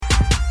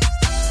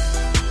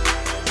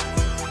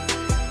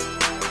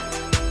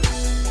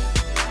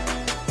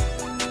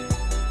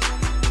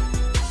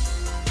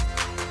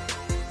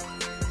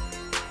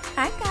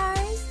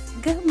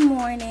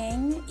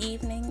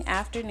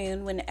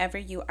afternoon whenever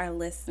you are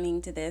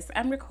listening to this.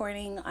 I'm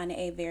recording on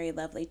a very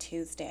lovely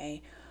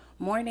Tuesday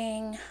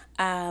morning.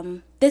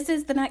 This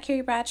is the Not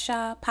Carrie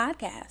Bradshaw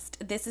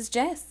podcast. This is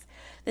Jess.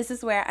 This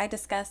is where I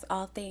discuss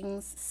all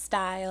things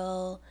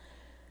style,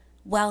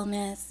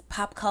 wellness,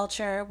 pop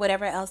culture,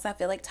 whatever else I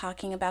feel like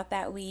talking about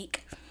that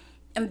week.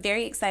 I'm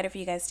very excited for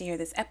you guys to hear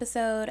this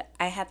episode.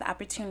 I had the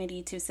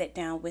opportunity to sit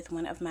down with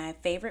one of my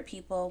favorite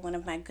people, one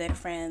of my good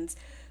friends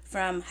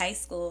from high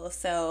school.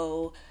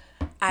 So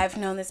I've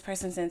known this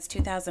person since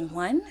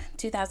 2001,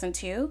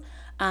 2002.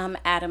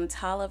 Adam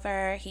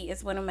Tolliver. He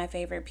is one of my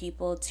favorite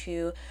people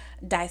to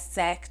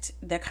dissect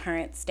the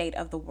current state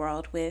of the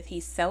world with.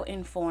 He's so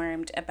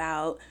informed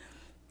about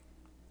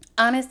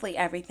honestly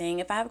everything.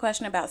 If I have a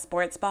question about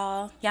sports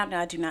ball, y'all know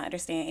I do not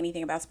understand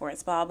anything about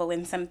sports ball, but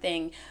when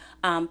something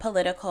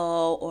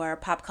political or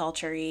pop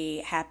culture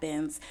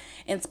happens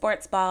in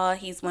sports ball,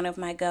 he's one of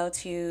my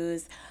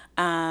go-tos.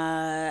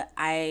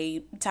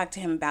 I talked to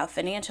him about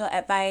financial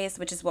advice,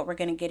 which is what we're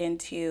going to get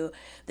into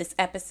this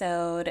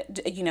episode.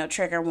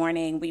 Trigger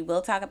warning, we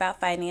will talk about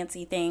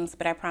financy things,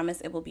 but I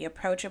promise it will be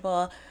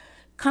approachable.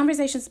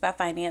 Conversations about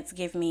finance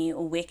give me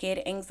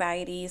wicked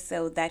anxiety,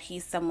 so that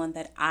he's someone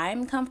that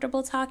I'm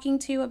comfortable talking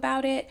to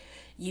about it.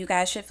 You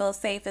guys should feel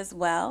safe as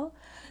well.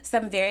 So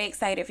I'm very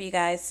excited for you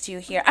guys to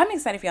hear. I'm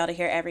excited for y'all to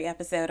hear every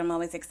episode. I'm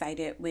always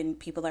excited when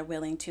people are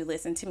willing to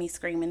listen to me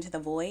scream into the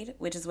void,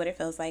 which is what it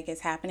feels like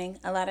is happening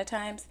a lot of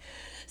times.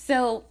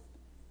 So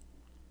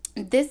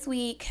this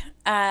week,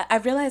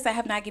 I realized I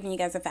have not given you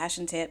guys a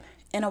fashion tip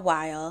in a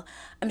while.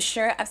 I'm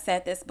sure I've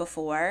said this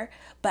before,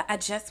 but I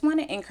just want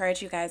to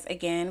encourage you guys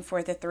again,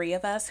 for the three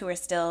of us who are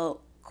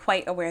still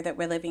quite aware that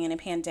we're living in a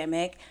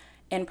pandemic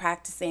and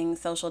practicing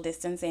social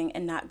distancing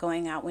and not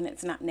going out when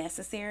it's not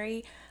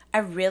necessary. I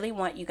really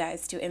want you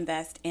guys to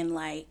invest in,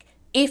 like,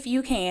 if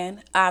you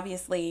can,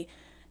 obviously,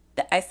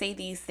 I say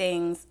these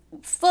things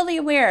fully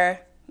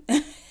aware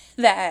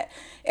that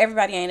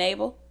everybody ain't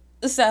able.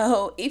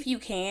 So if you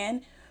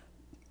can,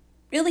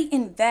 really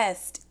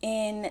invest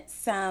in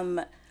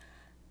some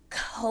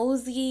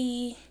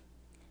cozy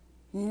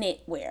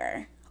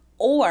knitwear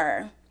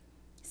or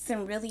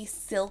some really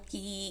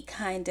silky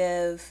kind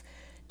of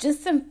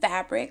just some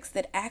fabrics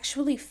that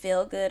actually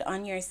feel good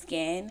on your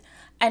skin.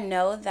 I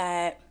know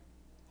that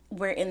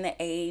we're in the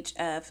age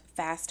of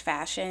fast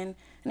fashion,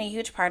 and a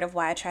huge part of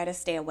why I try to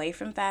stay away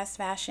from fast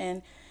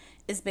fashion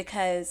is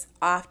because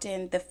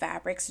often the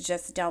fabrics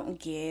just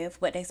don't give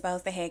what they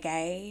supposed to have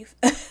gave.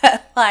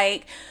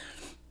 Like,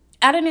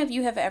 I don't know if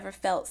you have ever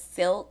felt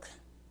silk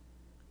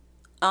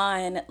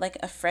on like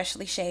a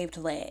freshly shaved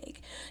leg.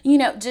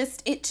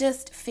 It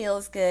just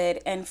feels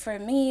good. And for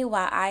me,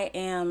 while I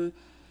am,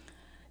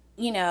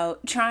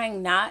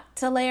 trying not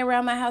to lay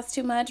around my house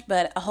too much,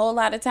 but a whole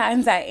lot of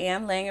times I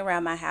am laying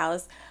around my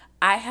house,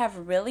 I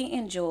have really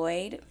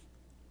enjoyed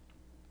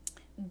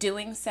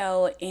doing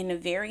so in a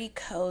very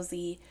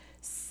cozy,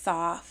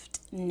 soft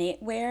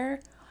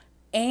knitwear.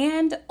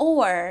 And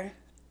or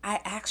I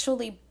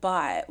actually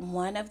bought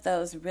one of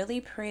those really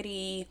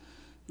pretty,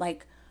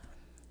 like,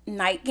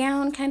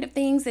 nightgown kind of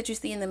things that you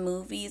see in the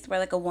movies where,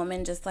 like, a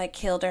woman just like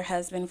killed her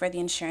husband for the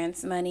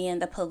insurance money and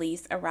the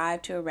police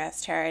arrive to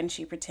arrest her and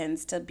she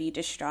pretends to be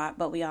distraught,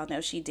 but we all know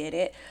she did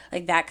it.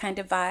 Like, that kind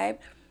of vibe.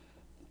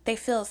 They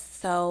feel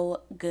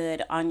so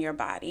good on your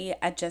body.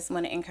 I just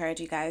want to encourage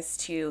you guys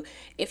to,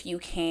 if you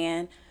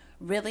can,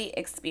 really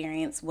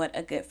experience what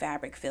a good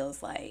fabric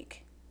feels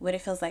like. What it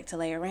feels like to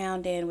lay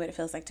around in, what it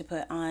feels like to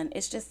put on.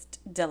 It's just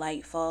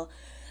delightful.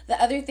 The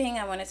other thing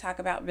I want to talk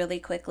about really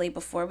quickly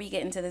before we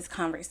get into this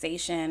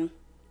conversation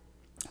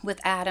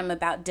with Adam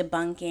about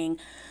debunking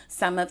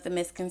some of the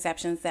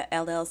misconceptions that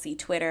LLC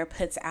Twitter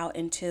puts out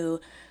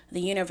into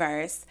the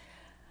universe.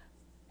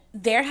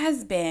 There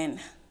has been,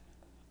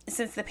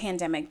 since the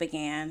pandemic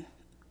began,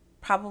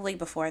 probably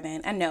before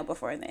then, I know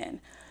before then,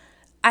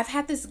 I've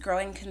had this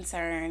growing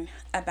concern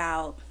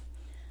about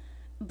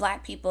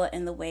Black people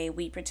and the way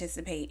we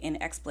participate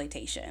in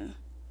exploitation.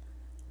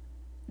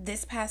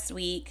 This past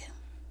week,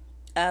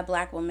 a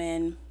Black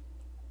woman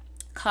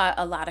caught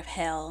a lot of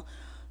hell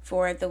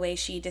for the way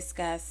she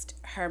discussed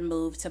her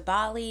move to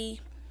Bali.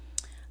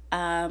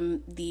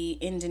 The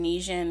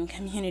Indonesian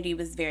community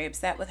was very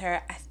upset with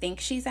her. I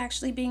think she's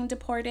actually being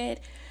deported.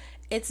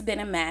 It's been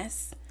a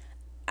mess.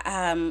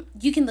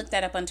 You can look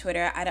that up on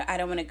Twitter. I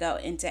don't want to go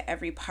into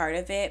every part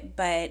of it,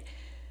 but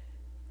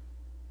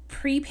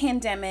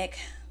pre-pandemic,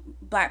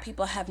 Black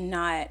people have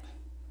not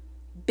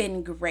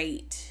been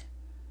great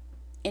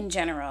in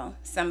general.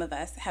 Some of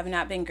us have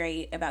not been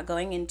great about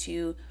going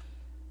into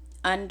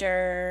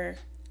underserved,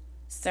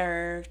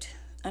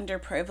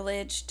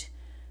 underprivileged,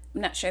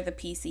 I'm not sure the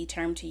PC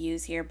term to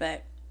use here,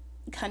 but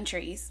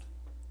countries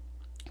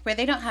where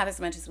they don't have as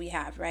much as we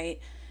have, right?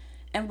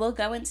 And we'll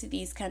go into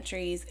these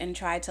countries and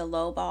try to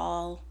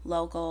lowball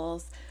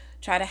locals,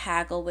 try to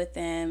haggle with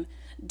them,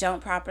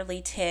 don't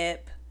properly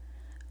tip.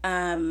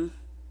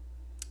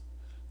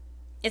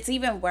 It's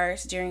even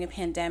worse during a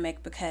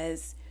pandemic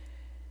because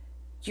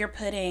you're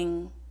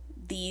putting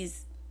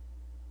these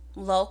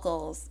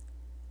locals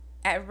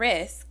at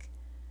risk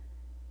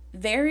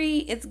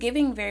it's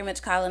giving very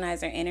much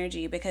colonizer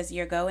energy, because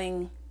you're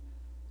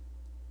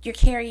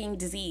carrying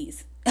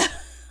disease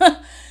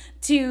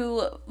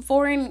to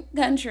foreign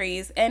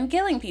countries and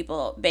killing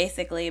people,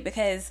 basically,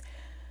 because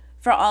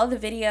for all the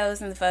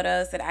videos and the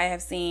photos that I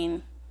have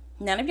seen,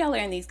 none of y'all are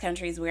in these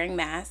countries wearing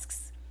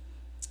masks.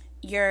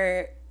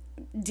 You're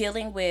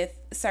dealing with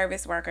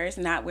service workers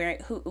not wearing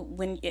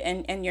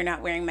and you're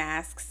not wearing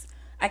masks.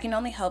 I can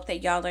only hope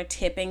that y'all are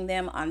tipping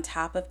them on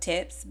top of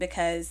tips,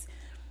 because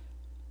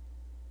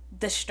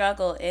the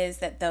struggle is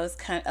that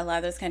a lot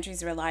of those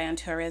countries rely on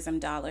tourism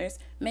dollars.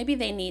 Maybe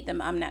they need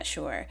them, I'm not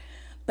sure.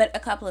 But a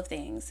couple of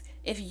things.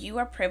 If you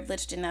are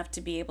privileged enough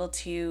to be able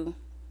to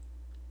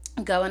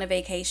go on a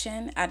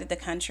vacation out of the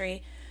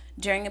country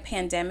during a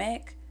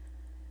pandemic,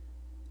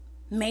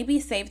 maybe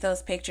save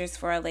those pictures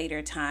for a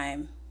later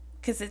time,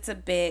 because it's a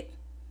bit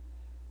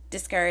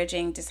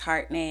discouraging,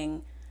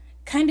 disheartening,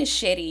 kind of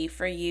shitty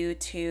for you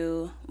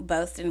to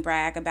boast and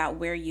brag about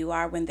where you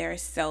are when there are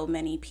so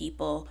many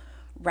people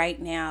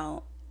right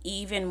now,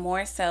 even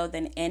more so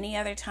than any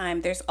other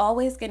time. There's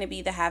always going to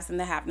be the haves and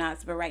the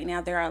have-nots, but right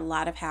now there are a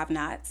lot of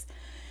have-nots.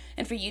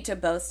 And for you to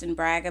boast and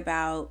brag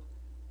about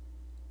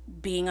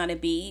being on a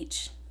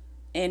beach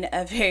in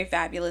a very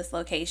fabulous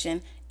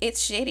location,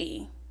 it's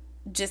shitty.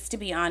 Just to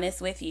be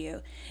honest with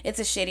you, it's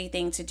a shitty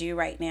thing to do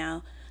right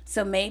now.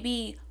 So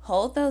maybe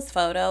hold those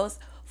photos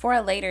for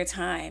a later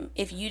time.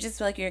 If you just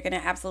feel like you're going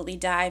to absolutely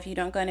die if you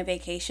don't go on a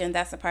vacation,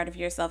 that's a part of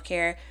your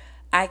self-care.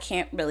 I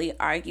can't really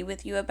argue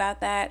with you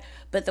about that.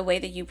 But the way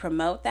that you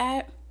promote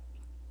that,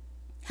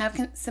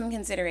 have some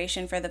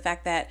consideration for the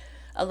fact that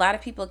a lot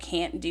of people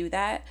can't do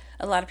that.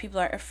 A lot of people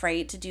are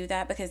afraid to do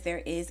that because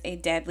there is a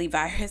deadly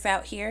virus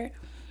out here.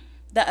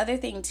 The other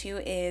thing too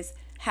is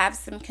have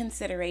some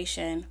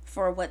consideration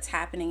for what's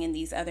happening in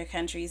these other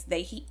countries.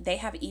 They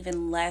have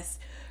even less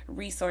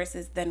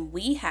resources than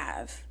we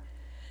have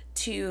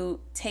to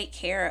take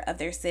care of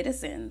their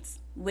citizens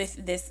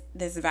with this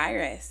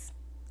virus.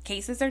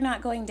 Cases are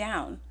not going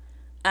down.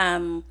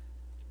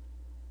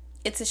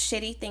 It's a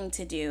shitty thing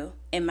to do,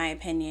 in my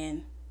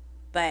opinion.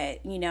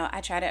 But,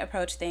 I try to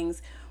approach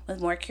things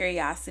with more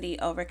curiosity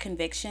over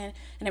conviction.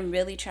 And I'm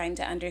really trying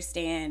to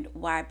understand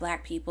why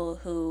Black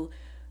people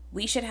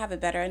we should have a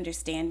better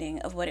understanding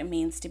of what it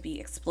means to be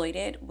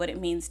exploited, what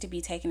it means to be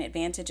taken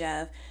advantage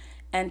of,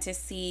 and to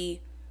see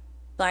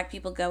Black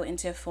people go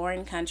into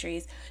foreign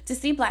countries, to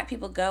see Black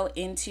people go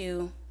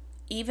into,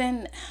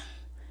 even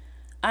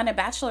on a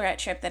bachelorette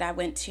trip that I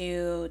went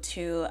to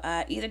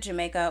either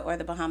Jamaica or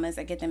the Bahamas.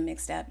 I get them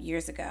mixed up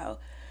years ago.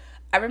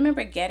 I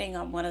remember getting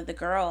on one of the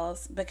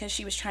girls because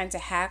she was trying to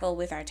haggle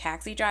with our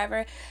taxi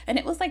driver, and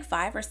it was like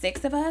 5 or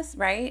 6 of us,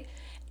 right?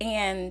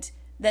 And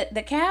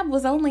the cab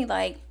was only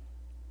like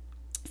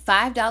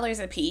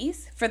 $5 a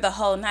piece for the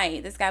whole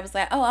night. This guy was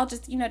like, "Oh, I'll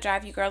just,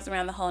 drive you girls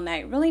around the whole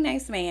night." Really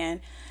nice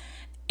man.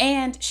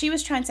 And she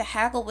was trying to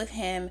haggle with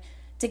him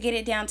to get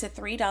it down to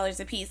 $3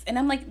 a piece. And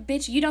I'm like,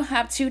 "Bitch, you don't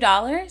have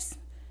 $2?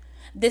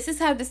 This is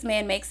how this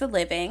man makes a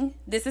living.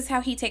 This is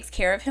how he takes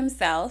care of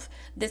himself.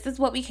 This is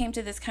what we came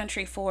to this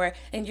country for,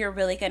 and you're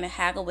really going to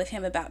haggle with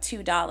him about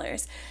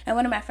 $2. And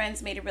one of my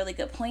friends made a really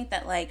good point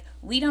that, like,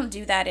 we don't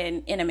do that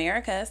in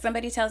America.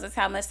 Somebody tells us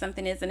how much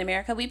something is in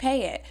America, we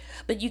pay it.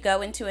 But you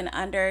go into an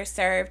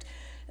underserved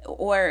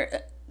or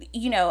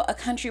a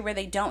country where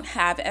they don't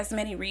have as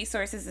many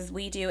resources as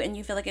we do, and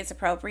you feel like it's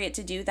appropriate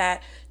to do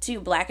that to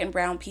Black and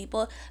brown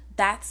people,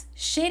 that's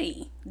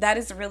shitty. That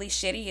is really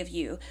shitty of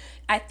you.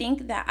 I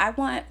think that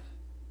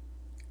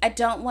I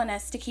don't want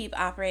us to keep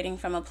operating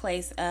from a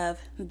place of,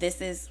 this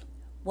is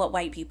what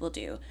white people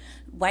do.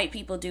 White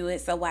people do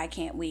it, so why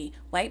can't we?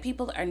 White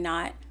people are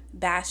not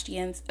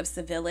bastions of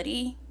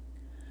civility,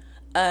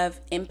 of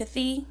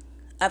empathy,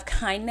 of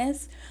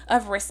kindness,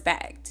 of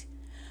respect.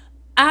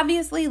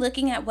 Obviously,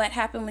 looking at what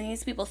happened when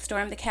these people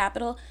stormed the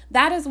Capitol,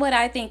 that is what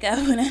I think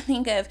of when I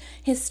think of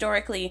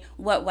historically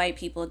what white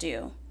people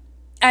do.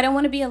 I don't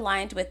want to be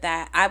aligned with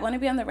that. I want to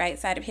be on the right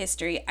side of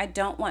history. I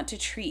don't want to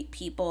treat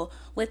people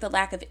with a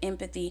lack of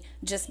empathy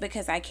just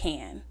because I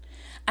can.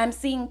 I'm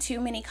seeing too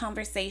many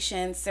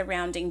conversations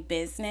surrounding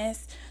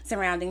business,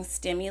 surrounding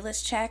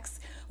stimulus checks,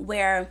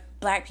 where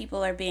Black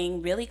people are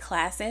being really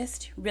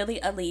classist, really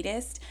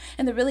elitist.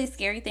 And the really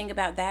scary thing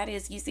about that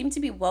is you seem to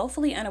be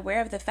woefully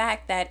unaware of the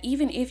fact that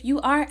even if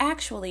you are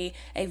actually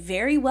a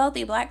very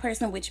wealthy Black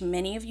person, which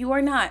many of you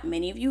are not,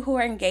 many of you who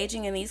are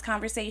engaging in these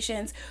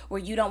conversations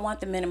where you don't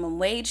want the minimum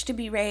wage to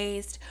be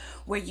raised,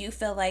 where you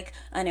feel like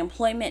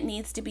unemployment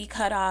needs to be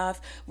cut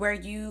off, where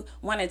you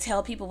want to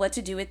tell people what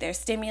to do with their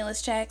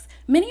stimulus checks,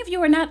 many of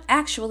you are not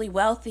actually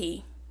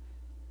wealthy.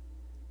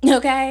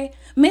 Okay?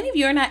 Many of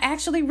you are not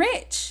actually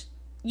rich.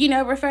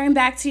 Referring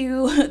back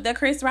to the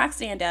Chris Rock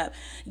stand-up.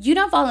 You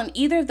don't fall in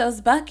either of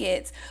those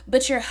buckets,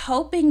 but you're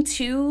hoping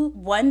to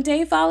one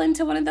day fall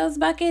into one of those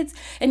buckets,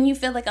 and you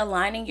feel like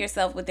aligning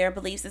yourself with their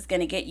beliefs is going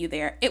to get you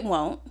there. It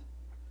won't.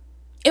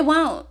 It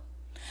won't.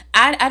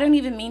 I don't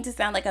even mean to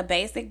sound like a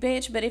basic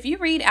bitch, but if you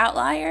read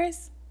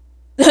Outliers,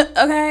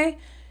 okay,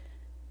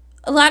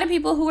 a lot of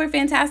people who are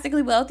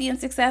fantastically wealthy and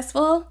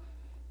successful,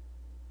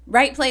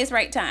 right place,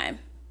 right time.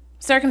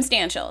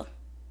 circumstantial.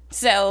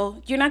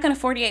 So you're not going to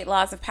 48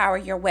 laws of power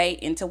your way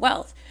into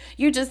wealth.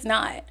 You're just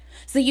not.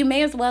 So you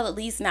may as well at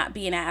least not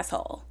be an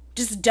asshole.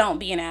 Just don't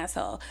be an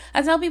asshole.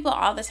 I tell people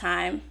all the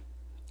time,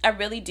 I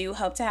really do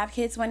hope to have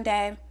kids one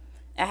day.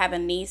 I have a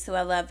niece who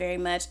I love very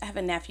much. I have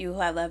a nephew who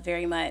I love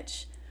very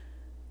much.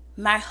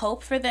 My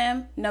hope for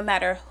them, no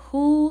matter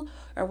who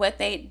or what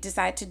they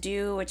decide to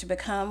do or to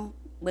become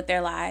with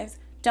their lives,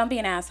 don't be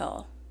an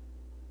asshole.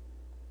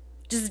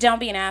 Just don't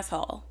be an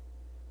asshole.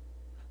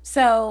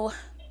 So,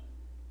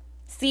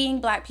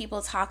 seeing Black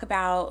people talk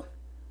about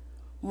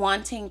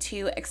wanting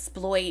to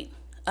exploit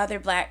other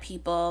Black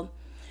people,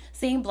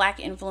 seeing Black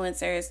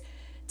influencers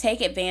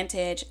take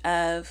advantage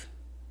of,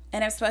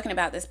 and I've spoken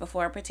about this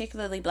before,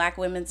 particularly Black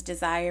women's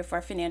desire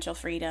for financial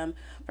freedom,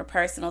 for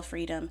personal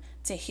freedom,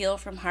 to heal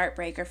from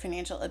heartbreak or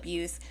financial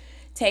abuse,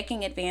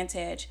 taking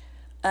advantage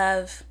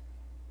of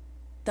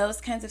those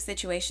kinds of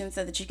situations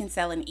so that you can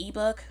sell an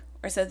ebook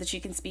or so that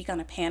you can speak on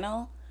a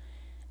panel,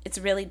 it's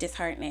really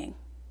disheartening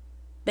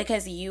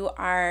because you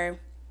are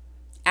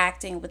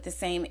acting with the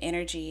same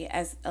energy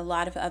as a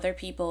lot of other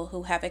people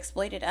who have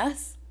exploited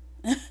us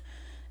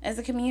as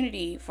a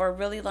community for a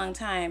really long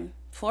time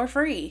for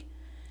free.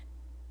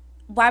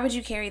 Why would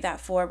you carry that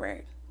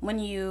forward when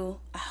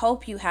I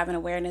hope you have an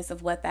awareness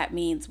of what that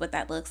means, what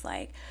that looks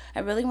like? I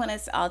really want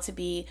us all to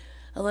be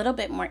a little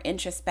bit more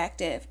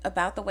introspective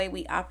about the way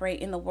we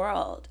operate in the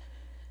world.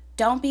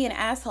 Don't be an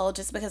asshole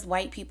just because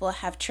white people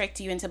have tricked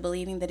you into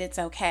believing that it's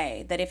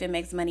okay, that if it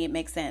makes money, it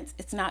makes sense.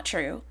 It's not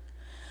true.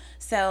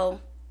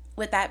 So,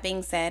 with that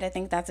being said, I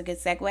think that's a good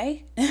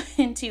segue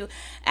into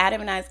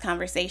Adam and I's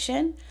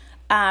conversation.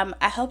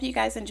 I hope you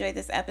guys enjoyed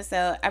this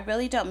episode. I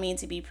really don't mean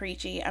to be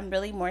preachy. I'm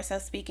really more so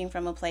speaking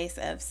from a place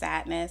of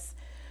sadness,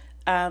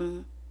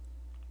 of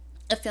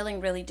feeling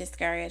really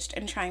discouraged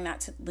and trying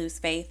not to lose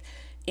faith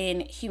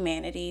in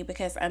humanity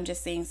because I'm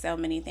just seeing so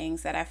many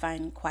things that I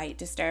find quite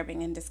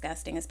disturbing and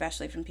disgusting,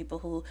 especially from people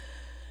who,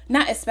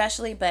 not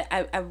especially, but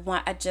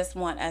I just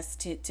want us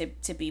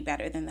to be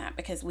better than that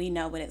because we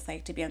know what it's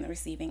like to be on the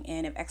receiving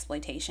end of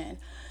exploitation.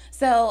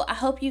 So I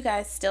hope you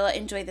guys still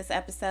enjoy this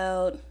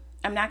episode.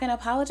 I'm not going to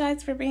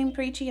apologize for being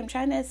preachy. I'm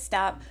trying to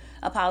stop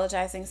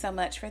apologizing so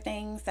much for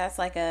things. That's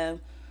like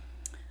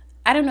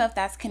I don't know if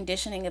that's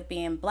conditioning of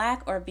being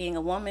Black or being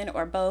a woman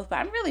or both, but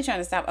I'm really trying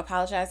to stop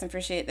apologizing for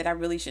shit that I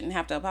really shouldn't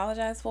have to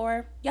apologize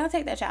for. Y'all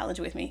take that challenge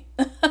with me.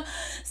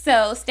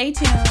 So stay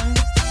tuned.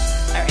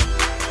 All right.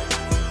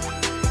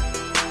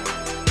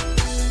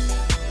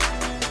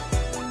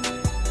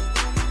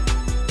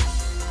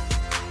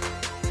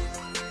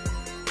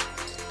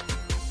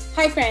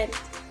 Hi, friends.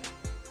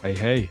 Hey,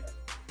 hey.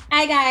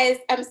 Hi, guys.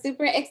 I'm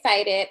super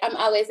excited. I'm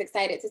always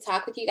excited to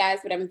talk with you guys,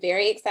 but I'm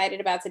very excited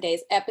about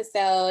today's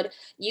episode.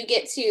 You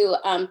get to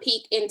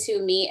peek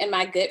into me and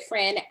my good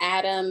friend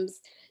Adam's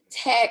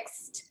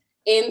text,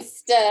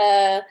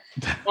 Insta,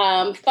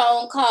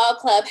 phone call,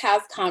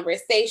 Clubhouse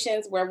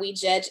conversations where we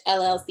judge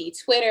LLC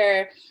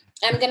Twitter.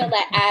 I'm going to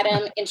let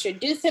Adam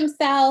introduce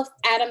himself.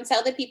 Adam,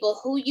 tell the people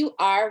who you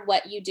are,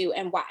 what you do,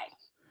 and why.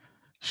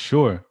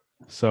 Sure.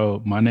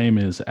 So my name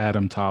is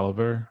Adam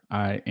Tolliver.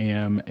 I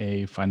am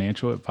a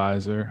financial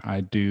advisor.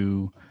 I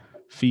do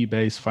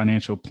fee-based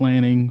financial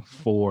planning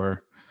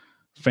for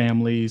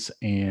families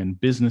and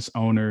business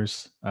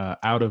owners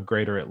out of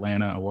Greater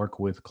Atlanta. I work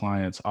with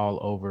clients all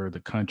over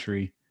the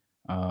country.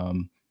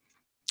 And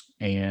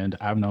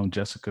I've known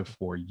Jessica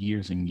for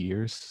years and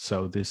years.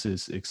 So this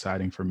is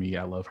exciting for me.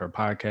 I love her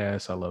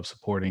podcast. I love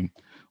supporting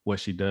what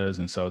she does.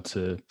 And so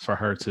for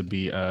her to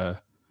be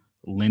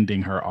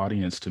lending her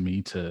audience to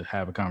me to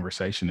have a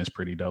conversation is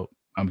pretty dope.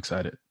 I'm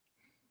excited.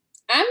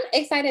 I'm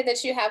excited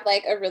that you have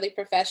like a really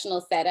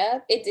professional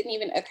setup. It didn't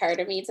even occur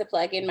to me to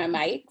plug in my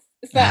mics.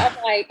 So I'm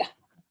like,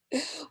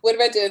 what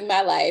am I doing with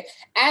my life?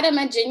 Adam,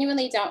 I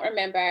genuinely don't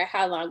remember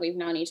how long we've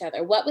known each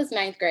other. What was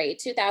ninth grade?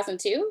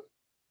 2002?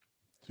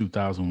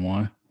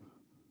 2001.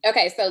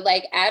 Okay, so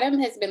like Adam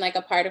has been like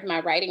a part of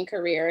my writing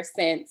career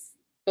since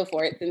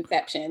before its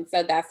inception.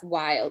 So that's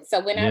wild.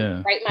 So when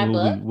I write my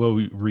book,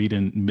 we read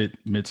in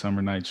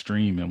Midsummer Night's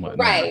Dream and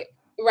whatnot.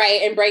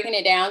 Right, and breaking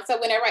it down. So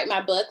when I write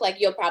my book, like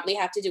you'll probably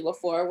have to do a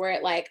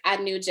foreword. Like I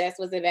knew Jess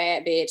was a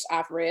bad bitch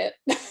off rip.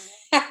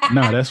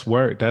 No, that's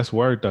word. That's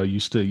word though. You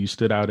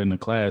stood out in the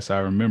class. I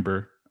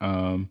remember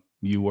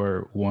you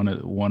were one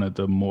of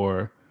the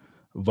more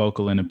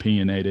vocal and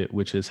opinionated,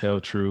 which has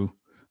held true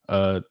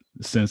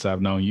since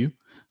I've known you.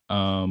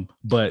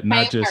 But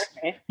not just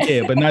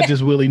but not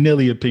just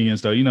willy-nilly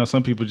opinions though. You know,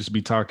 some people just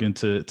be talking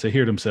to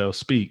hear themselves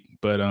speak.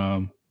 But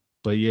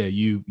yeah,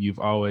 you've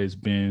always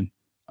been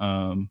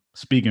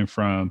speaking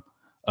from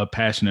a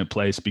passionate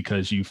place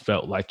because you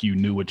felt like you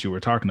knew what you were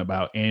talking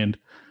about. And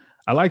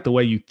I like the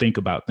way you think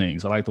about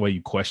things. I like the way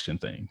you question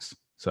things.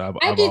 So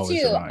I've do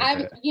too.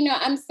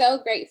 I'm so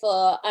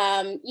grateful.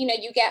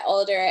 You get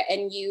older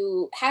and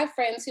you have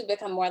friends who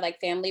become more like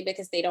family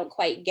because they don't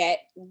quite get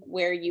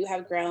where you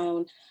have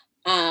grown.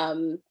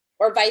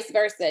 or vice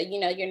versa, you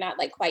know, you're not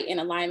like quite in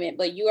alignment,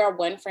 but you are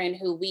one friend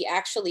who we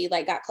actually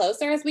like got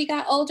closer as we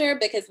got older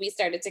because we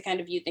started to kind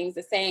of view things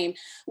the same,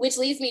 which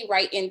leads me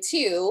right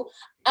into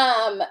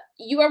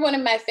you are one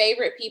of my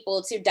favorite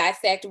people to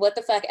dissect what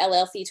the fuck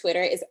LLC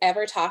Twitter is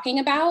ever talking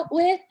about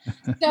with.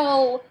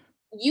 So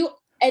you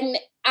and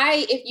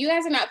I, if you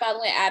guys are not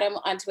following Adam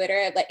on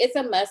Twitter, like it's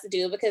a must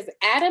do because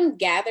Adam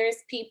gathers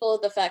people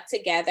the fuck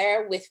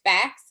together with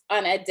facts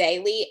on a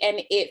daily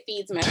and it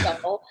feeds my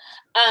soul.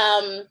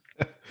 Um,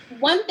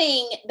 One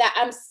thing that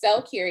I'm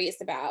so curious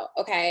about,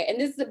 okay, and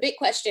this is a big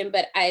question,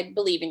 but I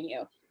believe in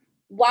you.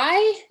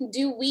 Why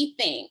do we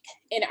think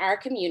in our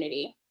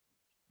community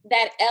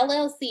that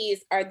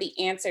LLCs are the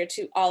answer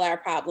to all our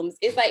problems?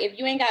 It's like if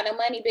you ain't got no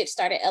money, bitch,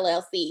 start an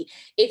LLC.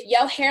 If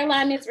your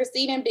hairline is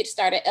receding, bitch,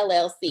 start an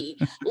LLC.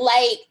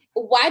 Like,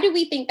 why do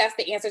we think that's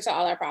the answer to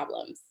all our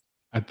problems?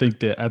 I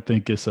think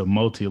it's a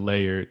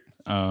multi-layered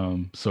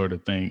sort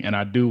of thing. And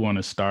I do want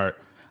to start.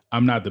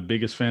 I'm not the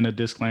biggest fan of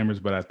disclaimers,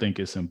 but I think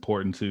it's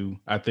important to.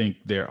 I think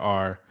there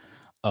are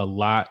a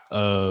lot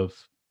of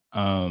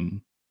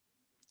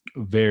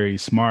very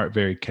smart,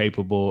 very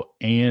capable,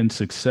 and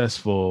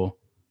successful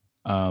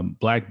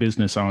Black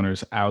business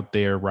owners out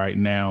there right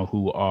now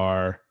who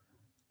are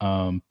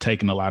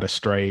taking a lot of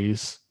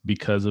strays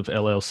because of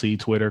LLC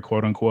Twitter,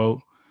 quote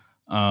unquote,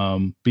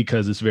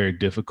 because it's very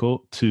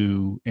difficult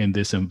to, in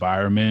this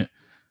environment,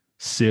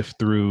 sift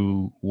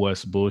through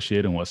what's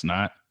bullshit and what's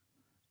not.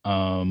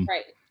 Um,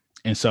 Right.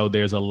 and so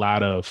there's a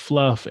lot of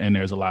fluff and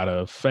there's a lot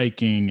of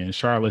faking and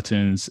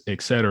charlatans,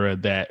 et cetera,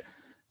 that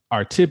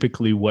are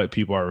typically what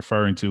people are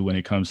referring to when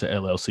it comes to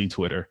LLC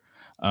Twitter.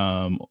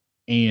 And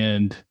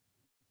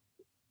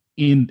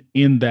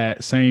in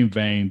that same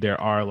vein, there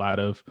are a lot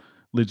of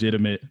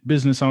legitimate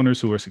business owners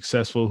who are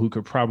successful who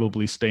could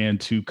probably stand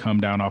to come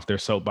down off their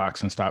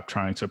soapbox and stop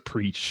trying to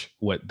preach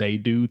what they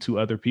do to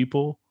other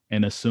people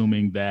and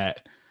assuming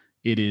that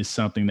it is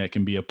something that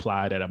can be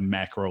applied at a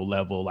macro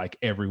level, like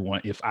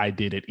everyone, if I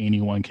did it,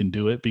 anyone can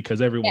do it,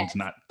 because everyone's Yes.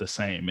 not the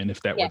same. And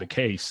if that were Yes. the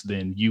case,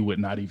 then you would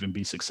not even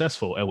be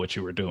successful at what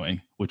you were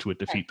doing, which would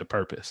Right. defeat the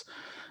purpose.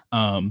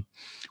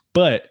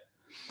 But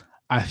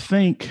I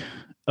think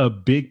a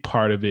big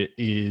part of it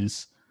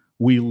is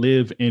we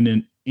live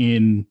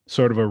in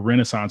sort of a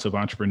renaissance of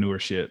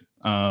entrepreneurship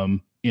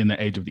in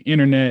the age of the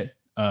internet,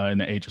 in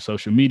the age of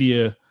social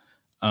media.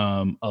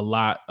 A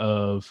lot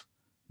of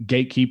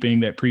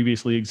gatekeeping that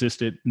previously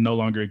existed no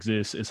longer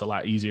exists. It's a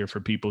lot easier for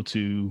people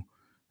to,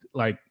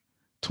 like,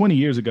 20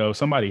 years ago,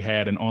 somebody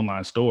had an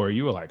online store.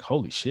 You were like,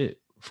 holy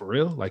shit, for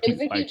real? Like, It you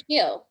was a like, huge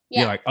deal.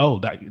 you're Yeah. like, oh,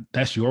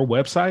 that's your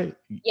website?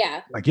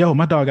 Yeah. Like, yo,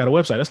 my dog got a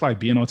website. That's like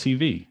being on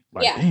TV.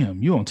 Like, Yeah.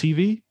 damn, you on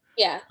TV?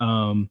 Yeah.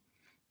 Um,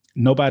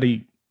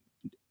 nobody,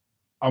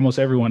 almost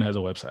everyone has a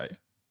website.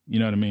 You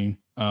know what I mean?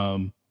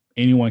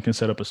 Anyone can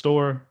set up a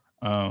store,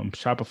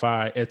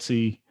 Shopify,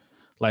 Etsy.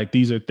 Like,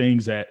 these are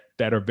things that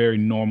are very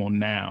normal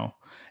now.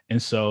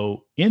 And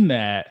so in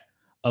that,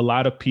 a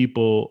lot of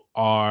people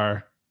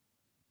are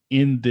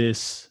in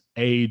this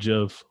age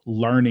of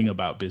learning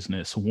about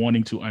business,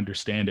 wanting to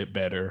understand it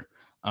better.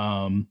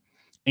 And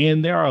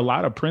there are a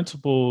lot of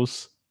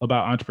principles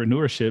about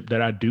entrepreneurship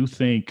that I do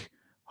think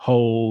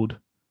hold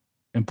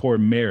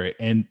important merit.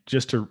 And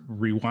just to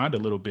rewind a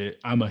little bit,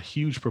 I'm a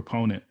huge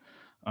proponent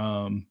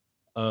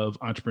of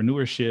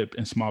entrepreneurship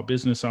and small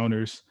business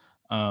owners.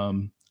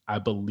 I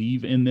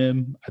believe in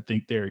them. I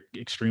think they're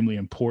extremely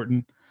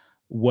important.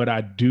 What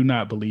I do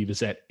not believe is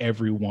that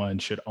everyone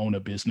should own a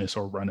business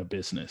or run a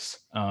business.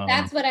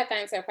 That's what I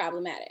find so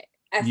problematic.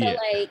 I feel Yeah,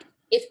 like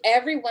if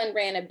everyone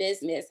ran a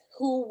business,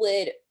 who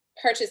would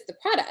purchase the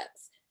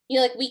products? You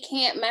know, like we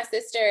can't, my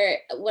sister,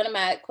 one of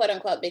my quote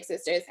unquote big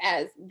sisters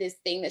has this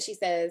thing that she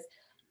says,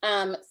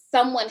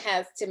 someone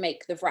has to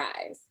make the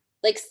fries.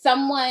 Like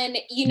someone,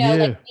 you know,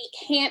 like yeah,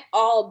 we can't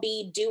all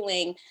be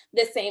doing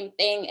the same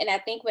thing. And I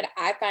think what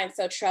I find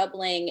so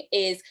troubling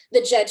is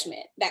the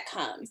judgment that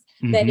comes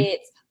that hmm,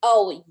 it's,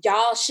 oh,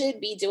 y'all should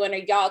be doing or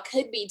y'all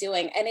could be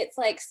doing. And it's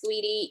like,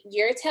 sweetie,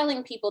 you're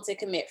telling people to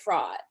commit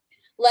fraud.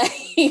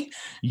 Like,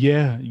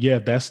 yeah, yeah.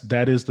 That's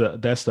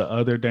the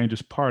other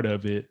dangerous part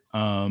of it.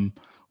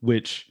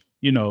 Which,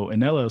 you know, an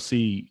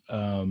LLC,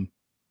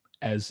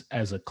 as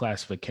a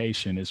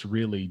classification, is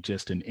really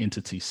just an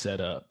entity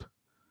set up.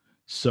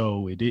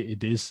 So it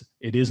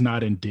is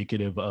not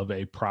indicative of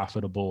a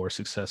profitable or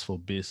successful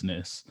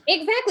business.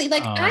 exactly.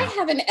 Like, Um, I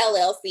have an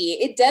LLC.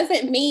 It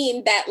doesn't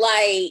mean that,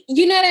 like,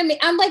 you know what I mean?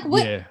 I'm like,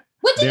 yeah,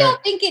 what do y'all there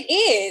think it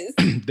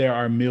is? there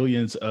are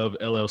millions of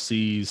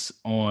LLCs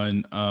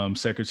on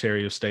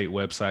Secretary of State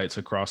websites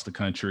across the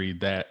country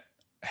that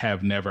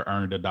have never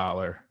earned a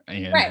dollar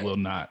and Right. will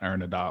not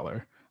earn a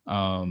dollar.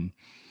 Um,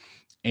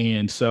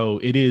 and so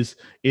it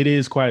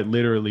is quite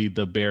literally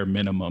the bare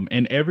minimum,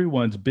 and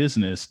everyone's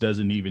business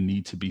doesn't even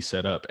need to be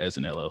set up as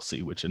an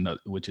LLC, which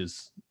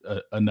is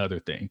another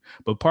thing.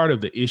 But part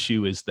of the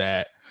issue is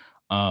that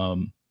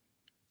um,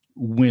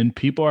 when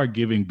people are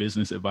giving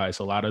business advice,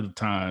 a lot of the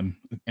time,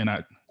 and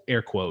I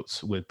air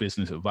quotes with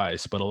business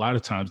advice, but a lot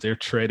of times they're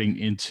treading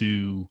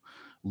into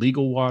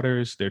legal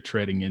waters, they're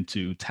treading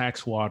into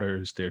tax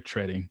waters, they're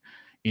treading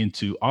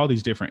into all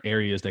these different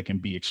areas that can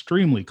be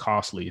extremely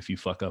costly if you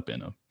fuck up in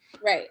them.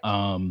 Right.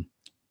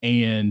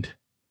 And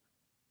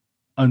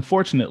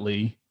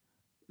unfortunately,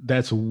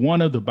 that's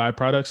one of the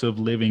byproducts of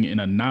living in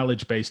a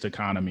knowledge-based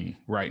economy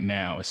right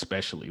now,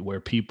 especially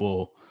where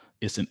people,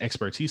 it's an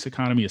expertise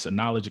economy, it's a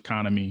knowledge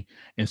economy.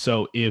 And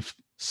so if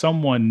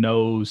someone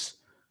knows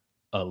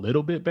a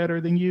little bit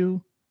better than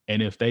you,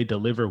 and if they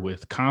deliver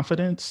with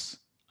confidence,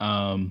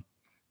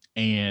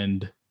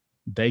 and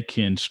they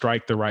can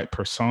strike the right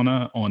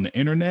persona on the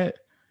internet,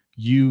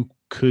 you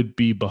could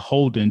be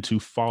beholden to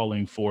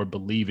falling for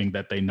believing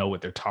that they know what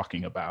they're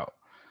talking about.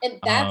 And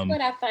that's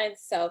what I find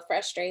so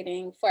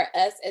frustrating for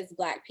us as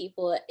Black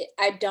people.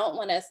 I don't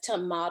want us to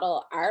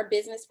model our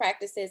business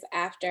practices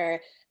after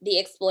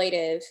the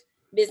exploitive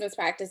business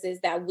practices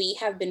that we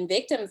have been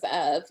victims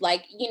of.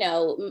 Like,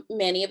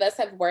 many of us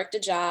have worked a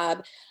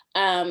job.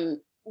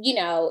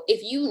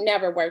 If you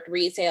never worked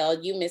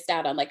retail, you missed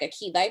out on like a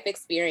key life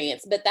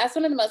experience. But that's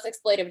one of the most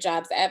exploitive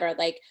jobs ever.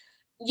 Like,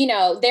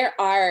 there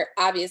are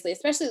obviously,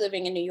 especially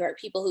living in New York,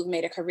 people who've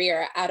made a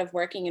career out of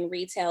working in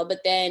retail,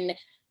 but then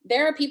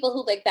there are people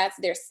who like that's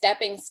their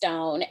stepping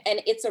stone,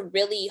 and it's a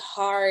really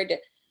hard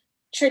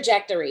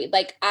trajectory.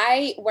 Like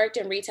I worked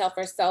in retail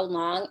for so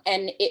long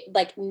and it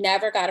like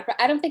never got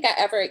I don't think I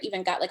ever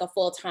even got like a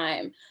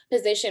full-time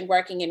position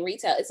working in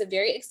retail. It's a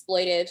very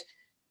exploitive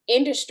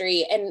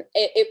industry, and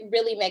it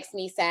really makes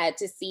me sad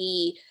to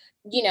see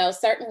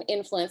certain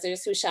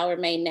influencers who shall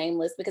remain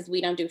nameless because we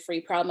don't do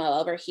free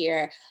promo over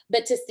here,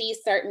 but to see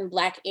certain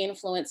Black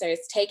influencers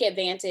take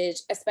advantage,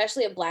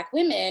 especially of Black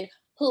women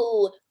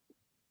who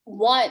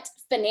want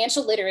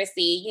financial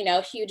literacy,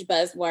 huge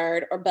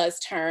buzzword or buzz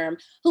term,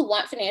 who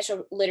want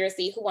financial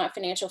literacy, who want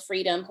financial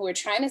freedom, who are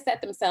trying to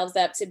set themselves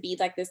up to be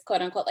like this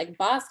quote unquote like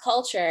boss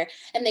culture.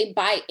 And they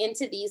buy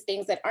into these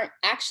things that aren't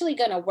actually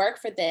going to work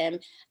for them.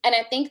 And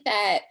I think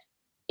that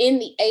in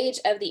the age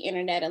of the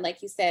internet, and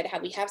like you said, how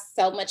we have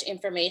so much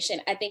information,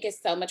 I think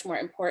it's so much more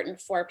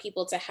important for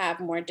people to have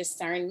more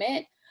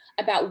discernment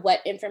about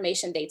what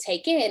information they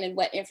take in and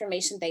what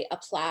information they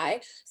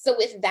apply. So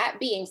with that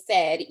being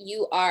said,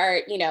 you are,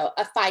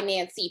 a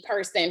financy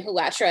person who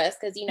I trust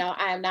because,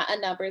 I am not a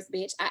numbers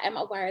bitch. I am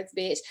a words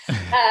bitch.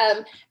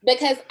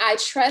 Because I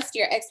trust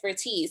your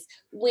expertise.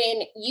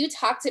 When you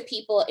talk to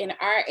people in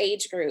our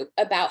age group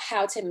about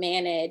how to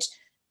manage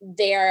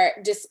their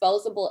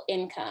disposable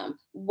income,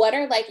 what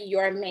are like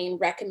your main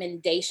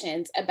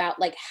recommendations about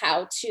like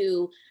how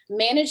to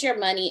manage your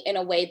money in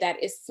a way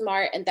that is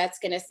smart and that's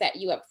going to set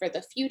you up for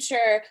the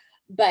future,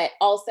 but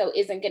also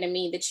isn't going to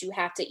mean that you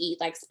have to eat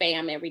like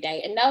spam every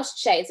day? And no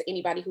shade to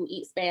anybody who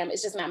eats spam,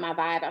 it's just not my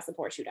vibe. I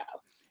support you though.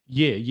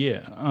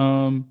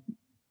 Yeah.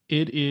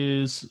 It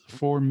is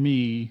for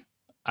me.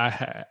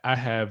 I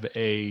have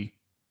a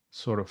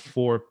sort of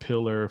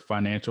 4-pillar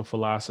financial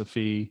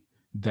philosophy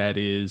that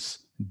is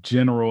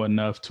general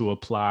enough to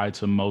apply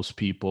to most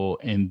people,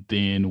 and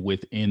then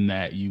within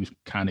that you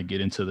kind of get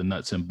into the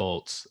nuts and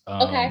bolts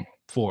Okay.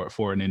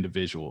 for an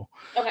individual.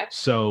 Okay.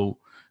 So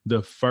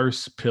the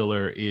first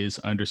pillar is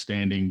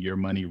understanding your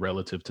money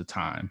relative to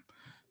time.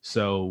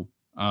 So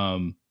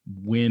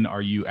when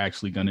are you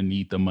actually going to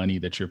need the money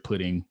that you're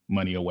putting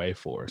money away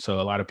for?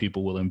 So a lot of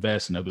people will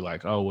invest and they'll be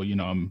like, oh well,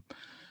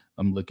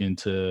 I'm looking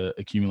to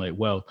accumulate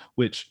wealth,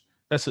 which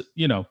that's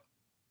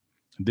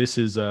this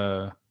is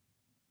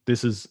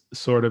this is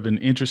sort of an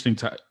interesting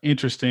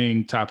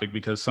topic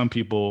because some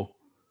people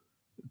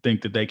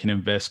think that they can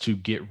invest to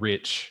get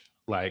rich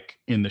like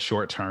in the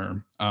short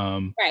term.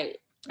 Right.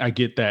 I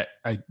get that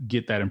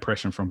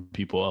impression from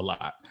people a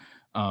lot.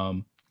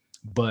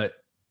 But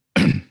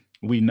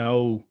we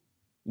know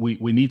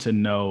we need to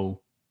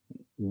know,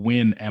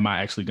 when am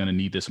I actually going to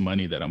need this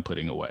money that I'm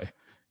putting away?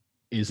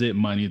 Is it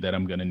money that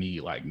I'm going to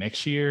need like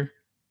next year?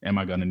 Am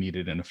I going to need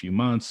it in a few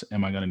months?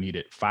 Am I going to need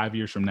it 5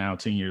 years from now,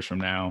 10 years from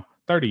now,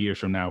 30 years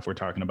from now, if we're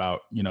talking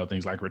about,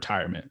 things like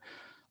retirement?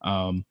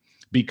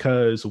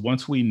 Because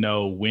once we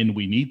know when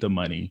we need the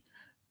money,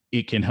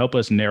 it can help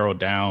us narrow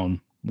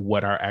down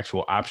what our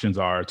actual options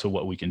are to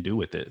what we can do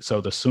with it. So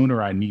the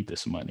sooner I need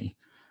this money,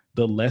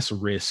 the less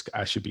risk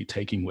I should be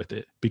taking with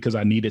it, because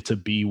I need it to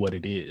be what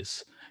it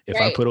is. If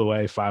I Right. put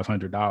away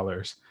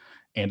 $500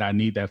 and I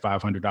need that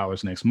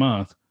 $500 next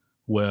month,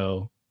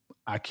 well,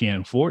 I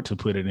can't afford to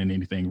put it in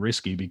anything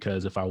risky,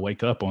 because if I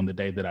wake up on the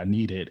day that I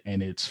need it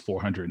and it's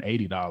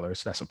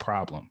 $480, that's a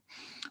problem.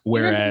 You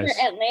remember Whereas,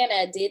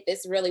 Atlanta did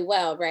this really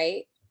well,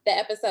 right? The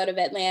episode of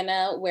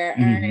Atlanta where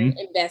Earn mhm,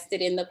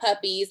 invested in the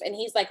puppies, and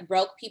he's like,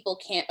 broke people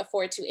can't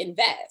afford to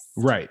invest.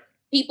 right,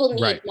 People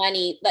need right,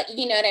 money, like,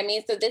 you know what I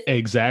mean? So this is such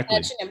exactly.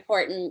 an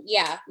important,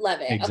 yeah,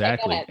 love it. Okay, go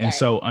Exactly. ahead, And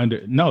sorry.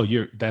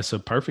 so that's a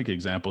perfect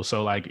example.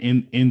 So like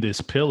in this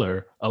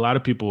pillar, a lot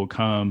of people will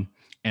come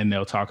and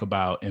they'll talk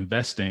about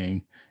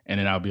investing, and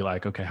then I'll be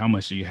like, okay, how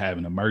much do you have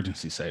in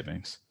emergency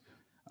savings?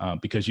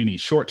 Because you need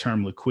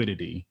short-term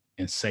liquidity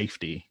and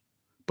safety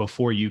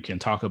before you can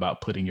talk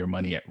about putting your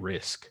money at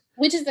risk.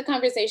 Which is the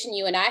conversation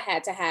you and I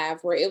had to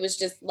have, where it was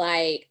just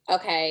like,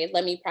 okay,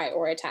 let me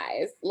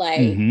prioritize,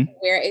 like,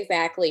 where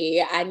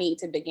exactly I need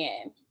to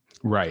begin.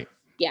 Right.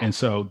 Yeah. And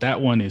so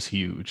that one is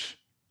huge,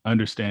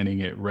 understanding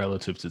it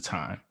relative to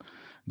time.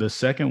 The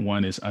second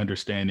one is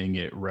understanding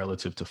it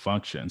relative to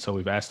function. So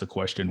we've asked the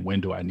question,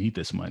 when do I need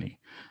this money?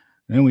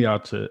 And then we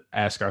ought to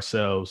ask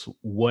ourselves,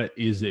 what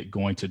is it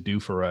going to do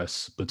for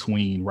us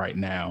between right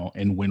now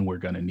and when we're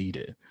going to need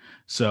it?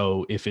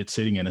 So if it's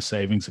sitting in a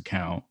savings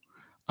account,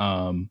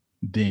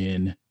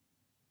 then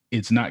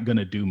it's not going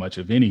to do much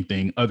of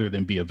anything other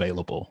than be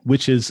available,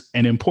 which is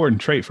an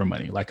important trait for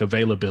money, like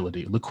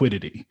availability,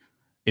 liquidity.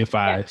 If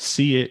I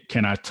see it,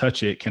 can I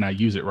touch it? Can I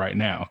use it right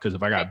now? Because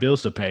if I got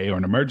bills to pay or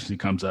an emergency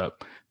comes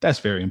up, that's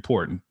very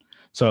important.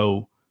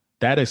 So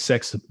that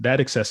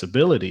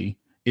accessibility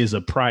is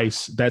a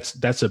price.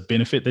 That's a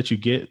benefit that you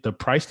get. The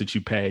price that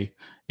you pay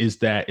is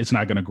that it's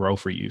not going to grow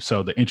for you.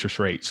 So the interest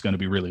rate is going to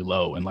be really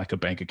low in like a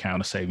bank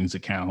account, a savings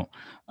account,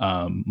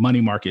 money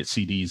market,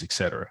 CDs, et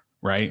cetera.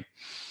 Right.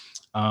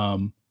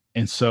 And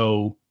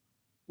so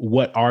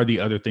what are the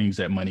other things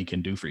that money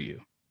can do for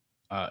you?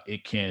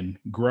 It can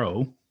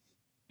grow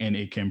and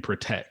it can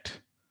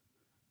protect.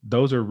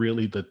 Those are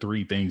really the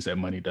three things that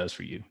money does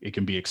for you. It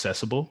can be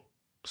accessible,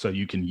 so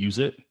you can use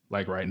it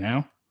like right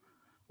now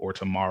or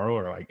tomorrow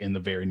or like in the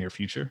very near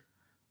future.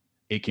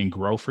 It can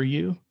grow for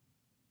you.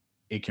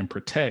 It can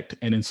protect.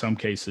 And in some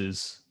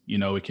cases,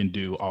 it can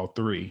do all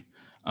three.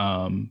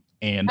 And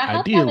I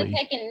hope y'all are ideally,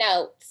 taking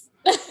notes.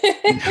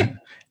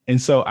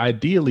 and so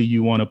ideally,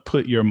 you want to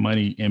put your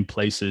money in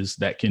places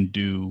that can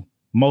do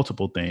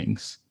multiple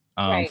things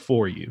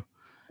for you.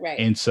 Right.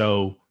 And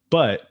so,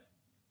 but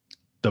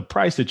the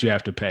price that you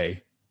have to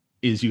pay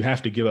is you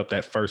have to give up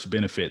that first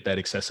benefit, that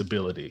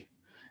accessibility.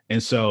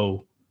 And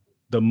so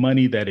the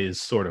money that is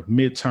sort of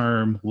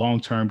midterm,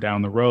 long-term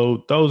down the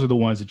road, those are the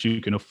ones that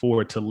you can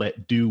afford to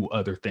let do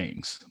other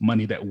things.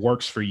 Money that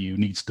works for you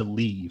needs to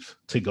leave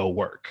to go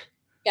work.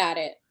 Got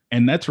it.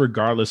 And that's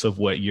regardless of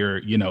what you're,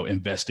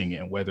 investing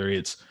in, whether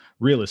it's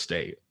real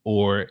estate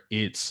or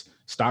it's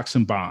stocks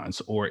and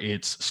bonds or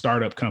it's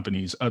startup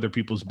companies, other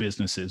people's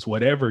businesses,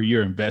 whatever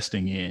you're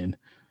investing in,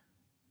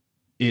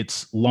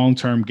 its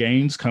long-term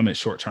gains come at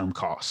short-term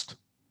cost.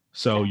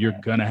 So you're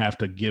going to have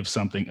to give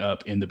something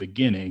up in the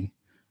beginning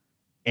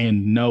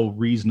and know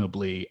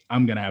reasonably,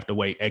 I'm going to have to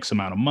wait X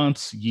amount of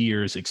months,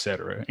 years, et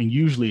cetera. And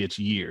usually it's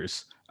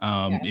years.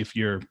 If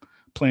you're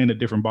playing a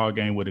different ball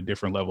game with a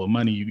different level of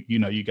money,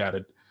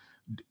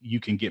 you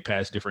can get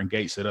past different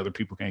gates that other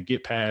people can't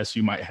get past.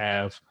 You might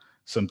have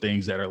some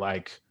things that are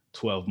like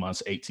 12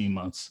 months, 18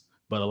 months,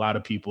 but a lot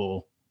of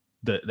people,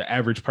 the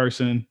average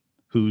person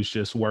who's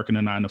just working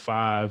a 9 to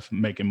 5,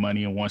 making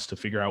money and wants to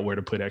figure out where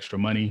to put extra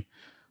money,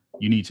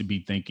 you need to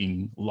be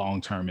thinking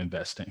long-term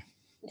investing.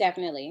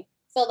 Definitely.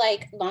 So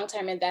like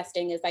long-term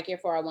investing is like your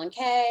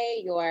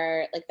 401k,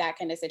 your like that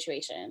kind of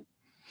situation.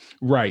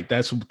 Right.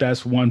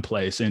 That's one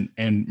place. And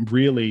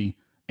really,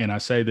 and I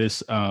say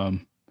this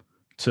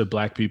to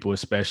Black people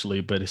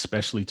especially, but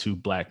especially to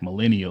Black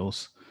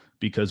millennials,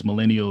 because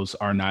millennials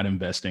are not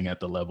investing at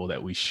the level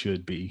that we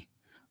should be.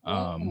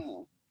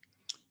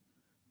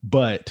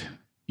 But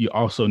you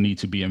also need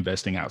to be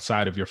investing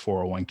outside of your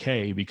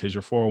 401k, because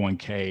your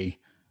 401k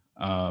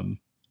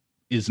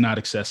is not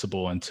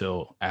accessible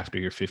until after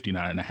you're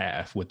 59 and a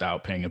half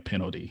without paying a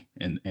penalty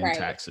in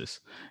taxes.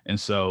 And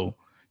so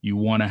you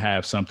want to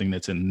have something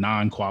that's in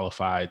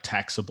non-qualified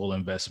taxable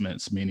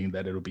investments, meaning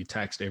that it'll be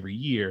taxed every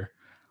year,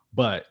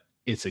 but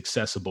it's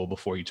accessible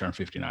before you turn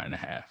 59 and a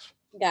half.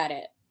 Got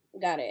it.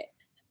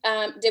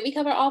 Did we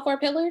cover all 4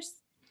 pillars?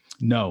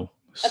 No.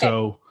 Okay.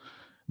 So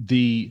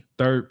the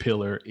third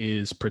pillar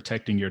is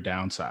protecting your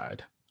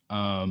downside.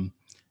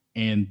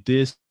 And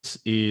this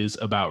is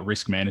about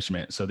risk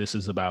management. So this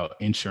is about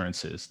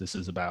insurances. This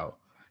is about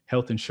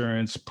health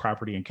insurance,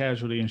 property and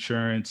casualty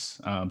insurance.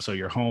 So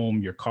your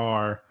home, your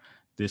car.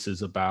 This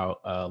is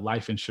about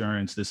life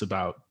insurance. This is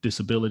about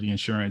disability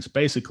insurance.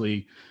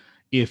 Basically,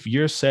 if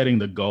you're setting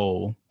the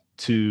goal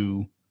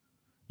to,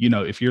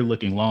 if you're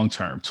looking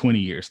long-term, 20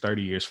 years,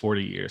 30 years,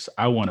 40 years,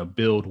 I want to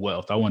build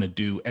wealth. I want to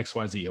do X,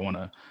 Y, Z. I want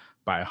to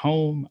buy a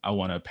home. I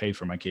want to pay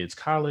for my kids'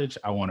 college.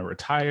 I want to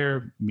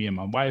retire, me and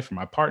my wife and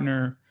my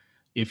partner.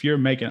 If you're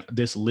making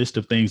this list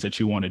of things that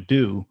you want to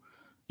do,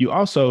 you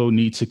also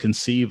need to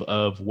conceive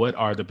of what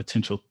are the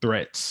potential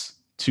threats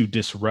to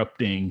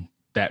disrupting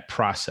that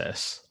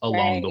process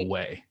along the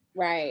way.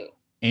 Right.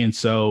 And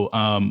so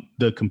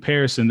the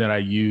comparison that I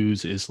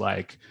use is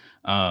like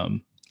a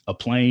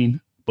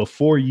plane.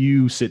 Before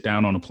you sit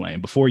down on a plane,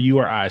 before you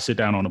or I sit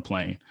down on a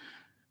plane,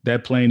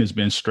 that plane has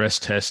been stress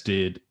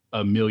tested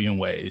a million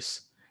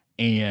ways.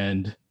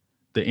 And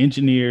the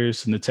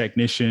engineers and the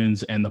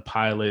technicians and the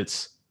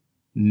pilots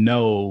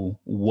know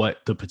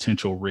what the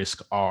potential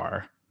risks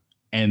are.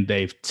 And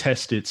they've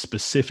tested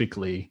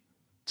specifically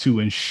to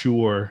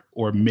ensure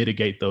or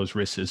mitigate those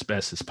risks as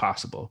best as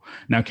possible.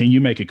 Now, can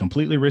you make it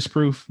completely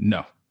risk-proof?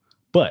 No,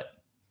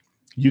 but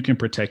you can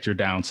protect your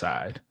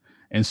downside.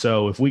 And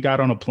so if we got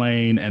on a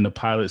plane and the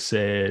pilot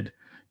said,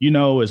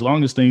 as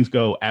long as things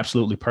go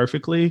absolutely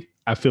perfectly,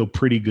 I feel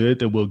pretty good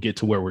that we'll get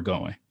to where we're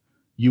going.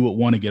 You would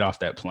want to get off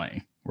that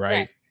plane,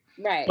 Right.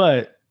 right? Right.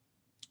 But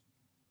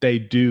they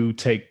do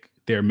take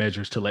their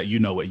measures to let you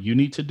know what you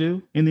need to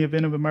do in the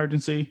event of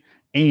emergency.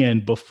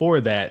 And before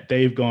that,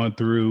 they've gone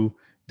through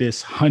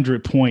this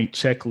 100-point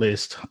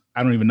checklist.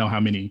 I don't even know how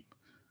many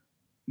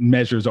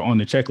measures are on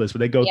the checklist, but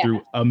they go Yeah.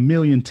 through a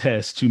million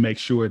tests to make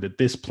sure that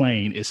this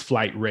plane is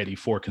flight ready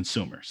for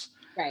consumers.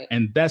 Right.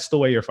 And that's the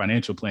way your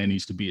financial plan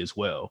needs to be as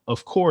well.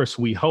 Of course,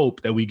 we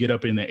hope that we get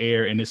up in the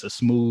air and it's a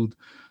smooth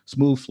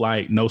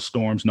flight, no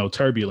storms, no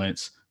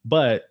turbulence.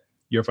 But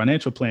your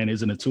financial plan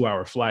isn't a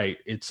 2-hour flight.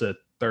 It's a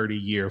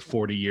 30-year,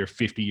 40-year,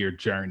 50-year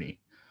journey.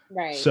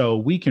 Right. So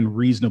we can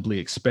reasonably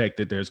expect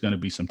that there's going to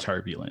be some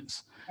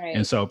turbulence. Right.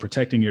 And so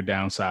protecting your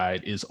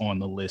downside is on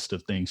the list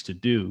of things to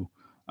do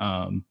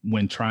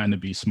when trying to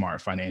be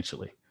smart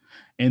financially.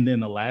 And then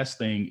the last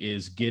thing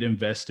is get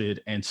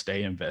invested and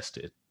stay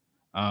invested.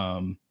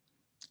 And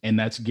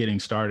that's getting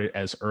started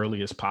as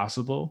early as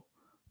possible,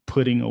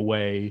 putting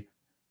away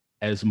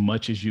as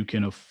much as you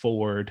can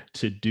afford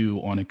to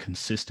do on a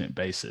consistent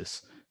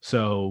basis.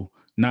 So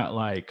not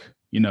like,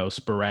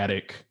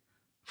 sporadic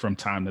from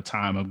time to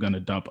time, I'm going to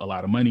dump a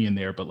lot of money in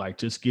there, but like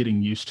just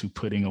getting used to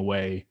putting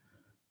away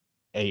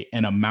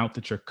an amount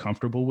that you're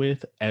comfortable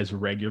with as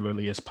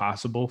regularly as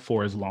possible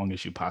for as long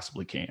as you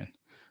possibly can.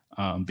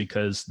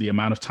 Because the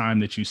amount of time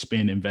that you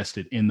spend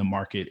invested in the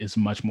market is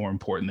much more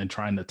important than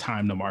trying to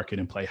time the market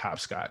and play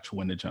hopscotch,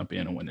 when to jump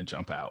in and when to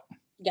jump out.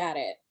 Got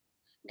it.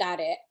 Got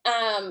it.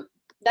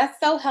 That's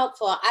so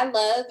helpful. I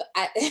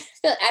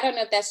don't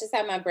know if that's just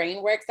how my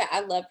brain works. That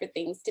I love for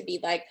things to be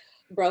like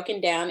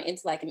broken down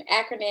into like an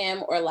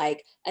acronym or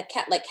like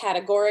like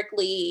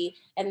categorically,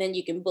 and then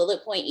you can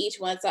bullet point each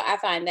one. So I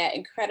find that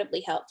incredibly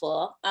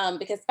helpful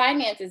because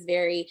finance is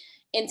very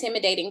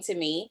intimidating to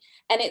me,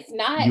 and it's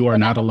not You are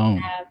that I not don't alone.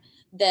 have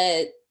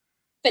the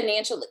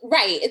financial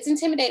right, it's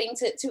intimidating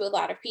to a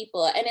lot of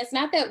people, and it's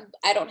not that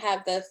I don't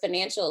have the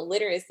financial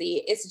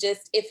literacy, it's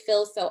just it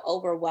feels so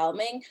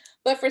overwhelming.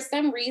 But for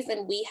some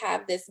reason we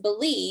have this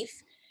belief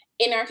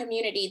in our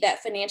community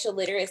that financial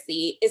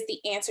literacy is the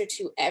answer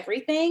to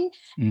everything.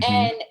 Hmm.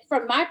 And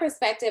from my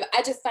perspective,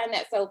 I just find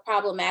that so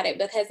problematic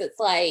because it's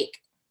like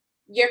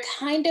you're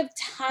kind of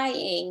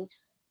tying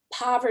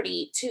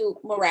poverty to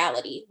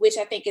morality, which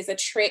I think is a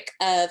trick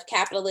of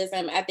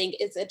capitalism. I think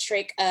it's a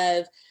trick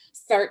of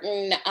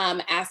certain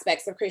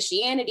aspects of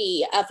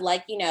Christianity, of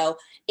like,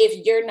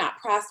 if you're not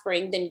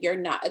prospering, then you're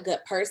not a good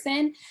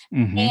person.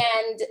 Hmm.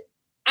 And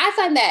I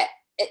find that,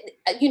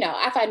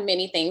 I find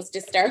many things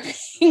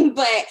disturbing,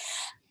 but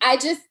I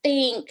just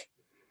think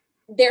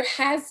there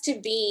has to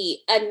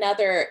be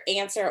another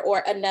answer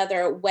or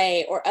another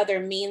way or other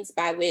means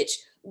by which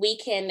we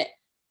can,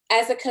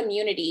 as a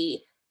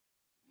community,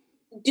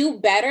 do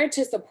better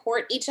to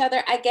support each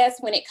other, I guess,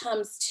 when it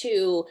comes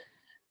to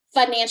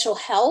financial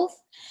health.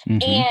 Hmm.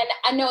 And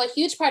I know a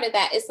huge part of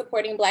that is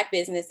supporting Black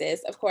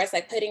businesses, of course,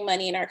 like putting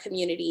money in our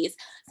communities.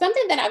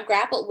 Something that I've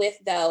grappled with,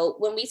 though,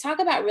 when we talk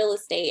about real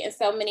estate, and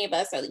so many of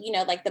us are,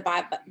 like the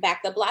buy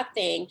back the block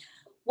thing.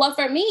 Well,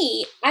 for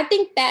me, I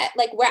think that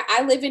like where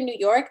I live in New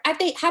York, I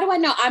think, how do I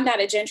know I'm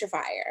not a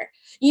gentrifier?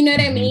 You know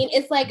what I Hmm. mean?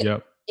 It's like,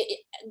 Yep.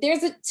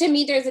 to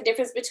me, there's a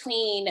difference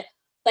between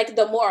like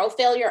the moral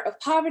failure of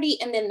poverty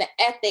and then the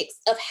ethics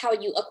of how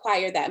you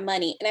acquire that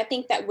money. And I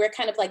think that we're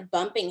kind of like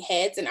bumping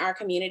heads in our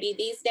community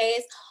these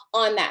days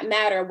on that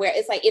matter, where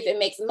it's like if it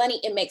makes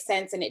money, it makes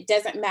sense, and it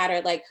doesn't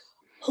matter like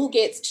who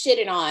gets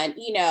shitted on,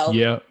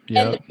 Yep.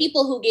 and the Yep.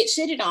 people who get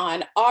shitted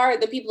on are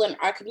the people in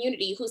our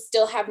community who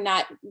still have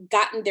not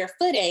gotten their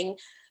footing.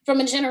 From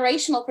a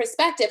generational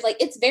perspective, like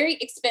it's very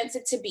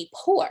expensive to be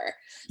poor.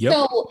 Yep.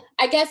 So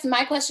I guess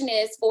my question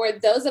is, for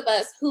those of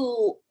us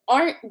who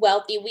aren't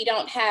wealthy, we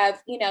don't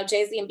have,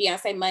 Jay-Z and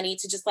Beyonce money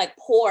to just like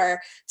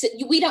pour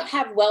to, we don't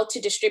have wealth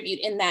to distribute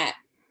in that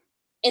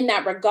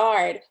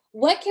regard.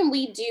 What can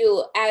we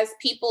do as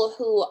people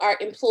who are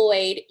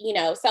employed,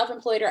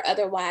 self-employed or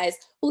otherwise,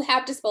 who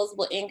have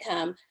disposable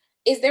income?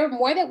 Is there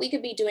more that we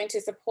could be doing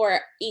to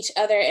support each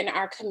other in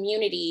our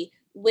community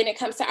when it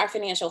comes to our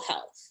financial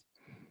health?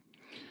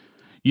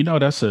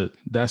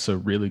 That's a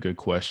really good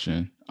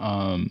question.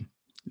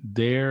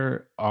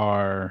 There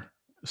are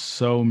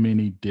so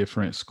many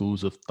different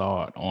schools of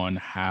thought on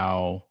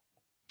how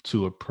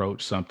to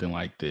approach something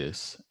like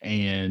this.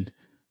 And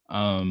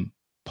um,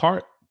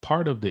 part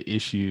of the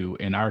issue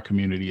in our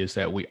community is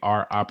that we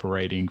are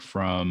operating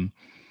from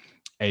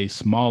a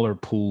smaller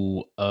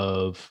pool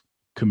of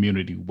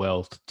community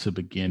wealth to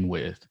begin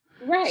with.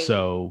 Right.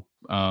 So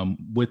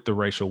with the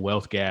racial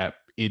wealth gap,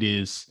 it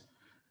is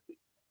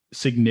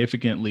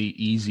significantly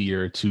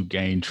easier to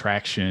gain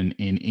traction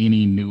in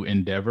any new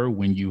endeavor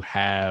when you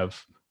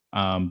have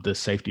the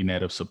safety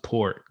net of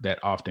support that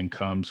often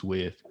comes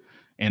with.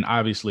 And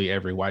obviously,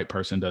 every white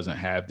person doesn't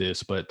have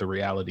this, but the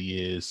reality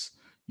is,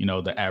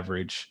 the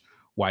average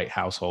white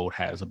household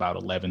has about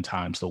 11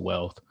 times the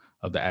wealth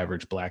of the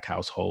average Black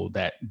household,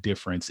 that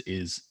difference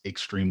is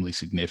extremely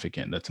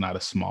significant. That's not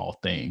a small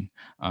thing.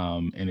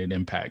 And it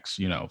impacts,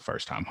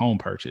 first time home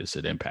purchase.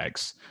 It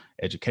impacts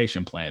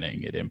education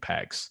planning. It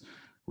impacts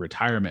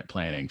retirement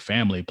planning,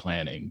 family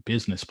planning,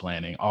 business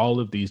planning, all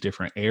of these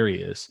different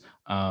areas.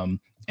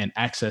 And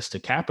access to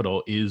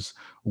capital is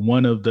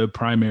one of the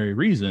primary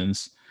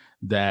reasons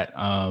that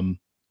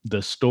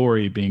the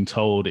story being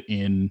told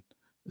in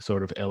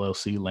sort of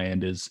LLC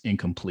land is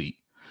incomplete.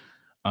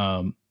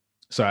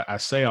 So I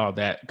say all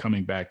that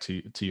coming back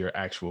to your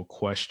actual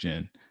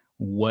question: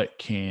 what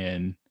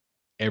can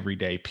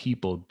everyday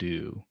people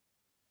do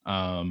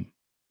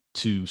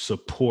to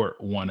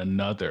support one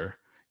another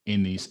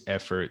in these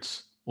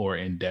efforts or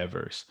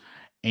endeavors?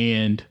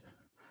 And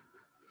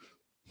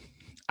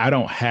I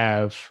don't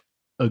have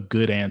a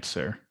good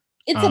answer.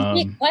 It's a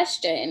big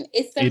question.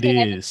 It's It something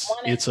I just is.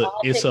 want us It's a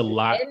all to it's a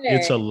lot.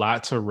 It's consider. a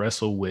lot to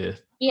wrestle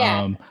with.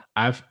 Yeah.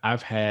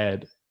 I've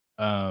had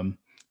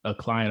a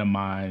client of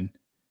mine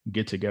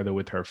get together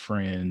with her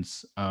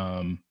friends,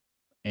 and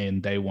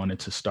they wanted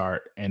to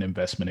start an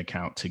investment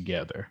account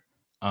together.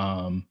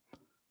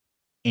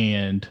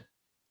 And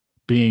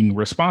being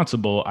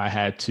responsible, I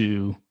had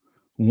to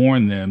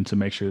warn them to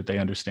make sure that they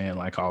understand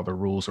like all the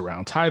rules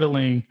around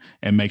titling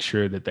and make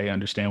sure that they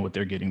understand what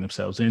they're getting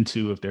themselves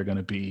into if they're going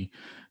to be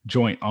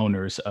joint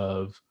owners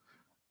of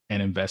an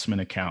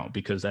investment account,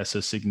 because that's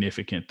a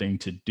significant thing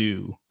to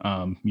do.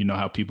 You know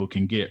how people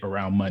can get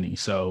around money.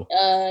 So,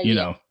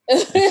 Yeah.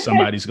 if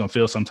somebody's going to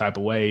feel some type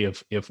of way,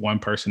 if one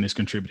person is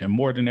contributing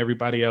more than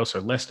everybody else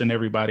or less than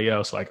everybody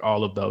else, like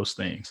all of those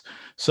things.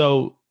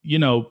 So,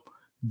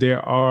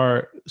 there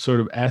are sort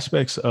of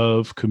aspects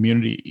of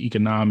community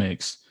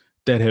economics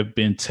that have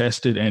been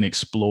tested and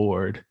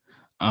explored.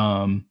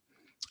 A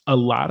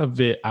lot of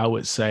it, I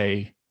would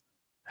say,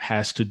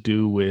 has to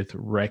do with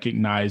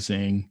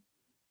recognizing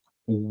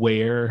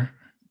where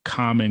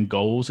common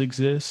goals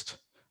exist.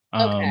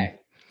 Okay.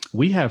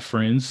 We have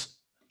friends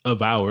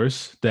of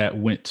ours that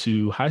went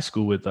to high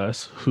school with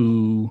us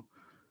who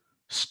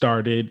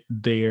started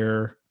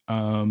their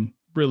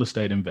real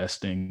estate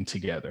investing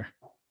together.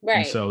 And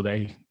Right. so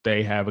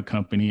they have a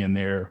company and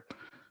they're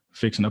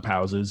fixing up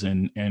houses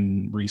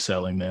and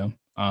reselling them.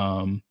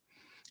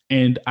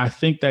 And I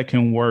think that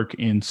can work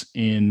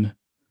in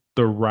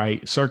the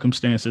right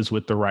circumstances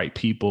with the right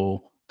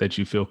people that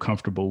you feel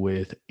comfortable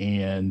with.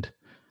 And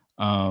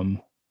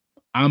um,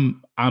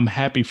 I'm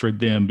happy for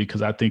them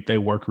because I think they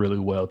work really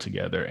well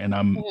together, and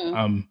Mhm.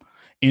 I'm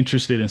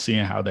interested in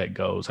seeing how that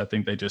goes. I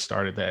think they just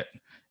started that,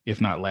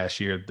 if not last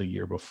year, the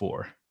year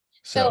before.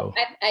 So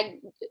So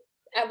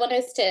I want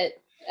us to,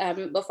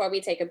 before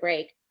we take a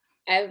break,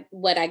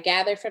 what I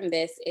gather from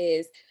this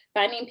is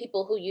finding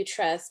people who you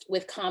trust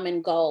with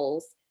common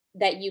goals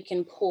that you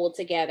can pull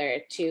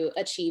together to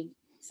achieve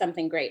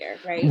something greater,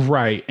 right?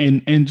 right,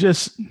 and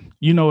just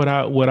what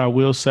I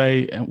will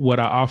say, and what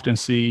I often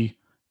see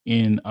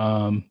in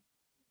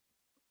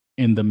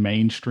in the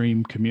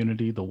mainstream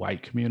community, the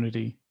white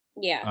community,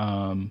 Yeah.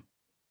 um,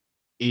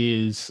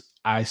 is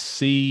I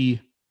see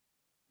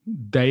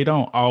they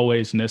don't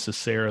always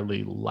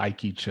necessarily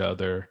like each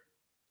other,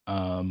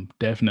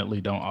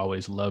 definitely don't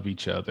always love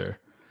each other,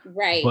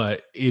 Right.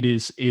 but it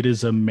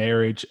is a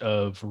marriage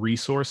of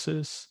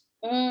resources.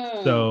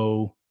 Mm,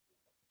 So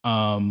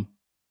um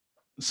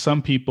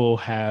some people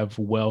have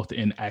wealth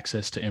in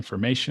access to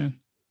information,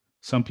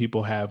 some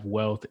people have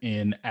wealth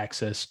in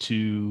access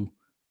to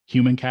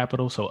human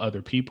capital, so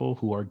other people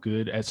who are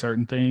good at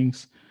certain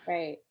things,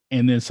 right.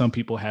 and then some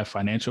people have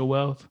financial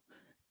wealth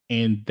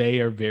and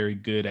they are very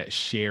good at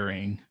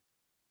sharing.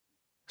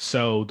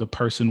 So the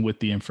person with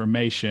the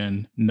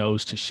information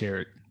knows to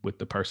share it with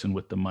the person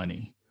with the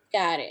money.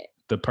 Got it.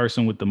 The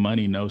person with the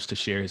money knows to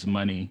share his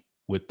money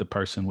with the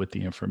person with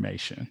the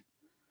information.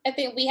 I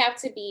think we have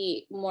to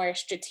be more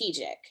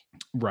strategic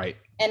Right.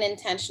 and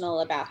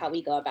intentional about how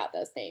we go about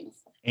those things.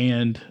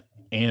 And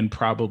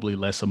probably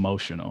less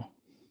emotional.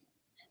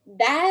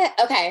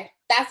 Okay,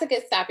 that's a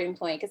good stopping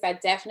point because I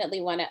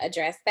definitely want to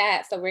address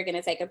that. So we're going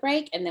to take a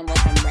break and then we'll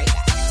come right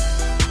back.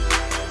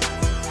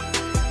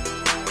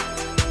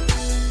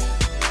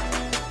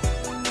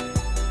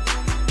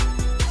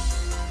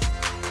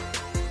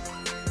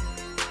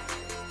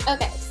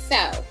 Okay,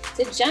 so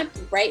to jump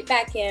right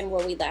back in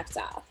where we left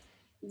off,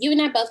 you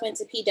and I both went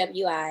to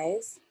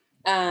PWIs.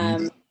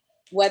 Mhm.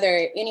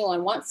 Whether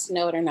anyone wants to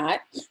know it or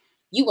not,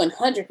 you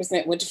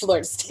 100% went to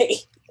Florida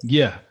State.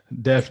 Yeah,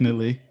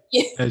 definitely.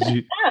 Yeah,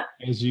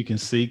 As you can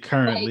see like,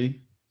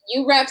 currently.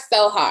 you rep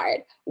so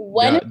hard.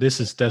 One Yeah,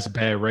 that's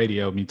bad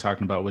radio, me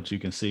talking about what you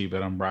can see,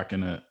 but I'm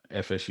rocking a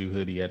FSU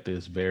hoodie at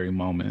this very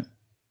moment.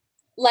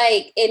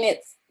 and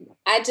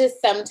I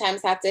just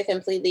sometimes have to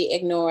completely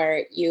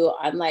ignore you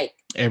on like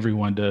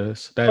Everyone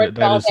does.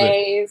 football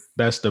days.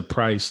 That's the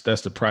price.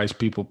 That's the price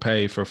people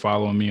pay for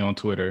following me on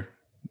Twitter.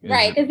 Is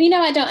Right, because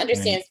I don't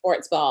understand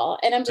sports ball,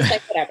 and I'm just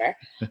like, whatever.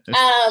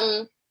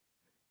 Um,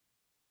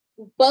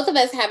 both of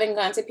us having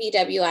gone to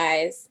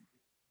PWIs,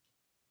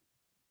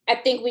 I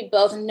think we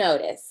both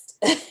noticed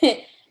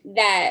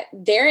that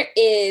there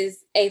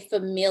is a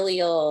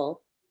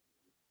familial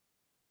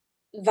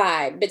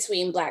vibe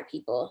between Black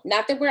people.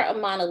 Not that we're a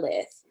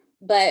monolith,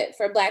 but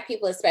for Black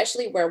people,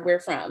 especially where we're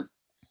from,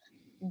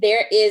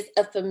 there is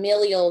a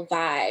familial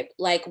vibe.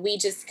 Like we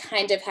just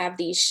kind of have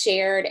these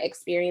shared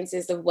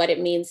experiences of what it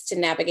means to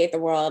navigate the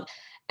world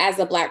as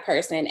a Black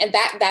person. And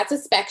that's a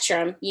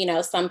spectrum. You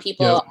know, some Yep.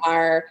 people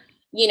are,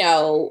 you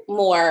know,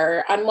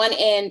 more on one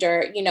end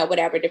or, you know,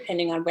 whatever,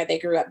 depending on where they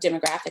grew up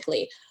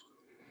demographically.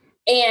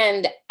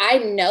 And I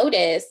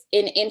notice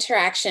in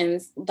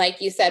interactions, like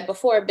you said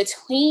before,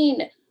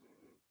 between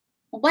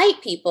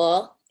white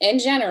people in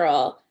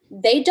general,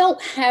 they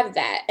don't have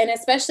that. And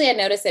especially I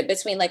notice it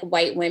between like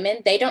white women,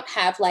 they don't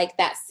have like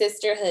that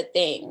sisterhood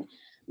thing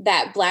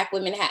that Black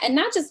women have. And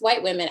not just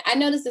white women. I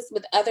notice this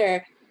with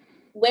other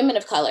women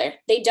of color.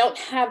 They don't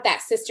have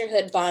that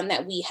sisterhood bond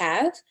that we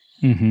have.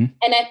 Mm-hmm.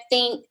 And I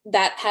think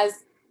that has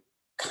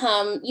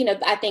come, you know,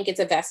 I think it's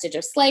a vestige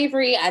of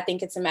slavery. I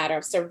think it's a matter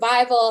of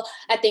survival.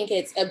 I think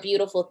it's a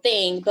beautiful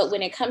thing. But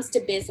when it comes to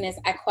business,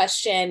 I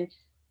question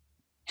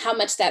how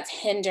much that's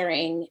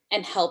hindering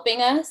and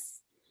helping us.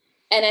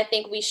 And I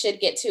think we should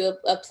get to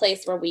a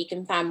place where we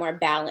can find more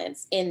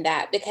balance in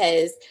that,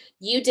 because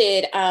you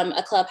did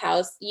a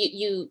clubhouse,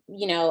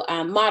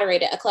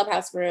 moderated a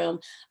clubhouse room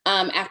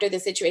after the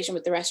situation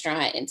with the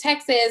restaurant in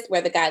Texas,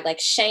 where the guy like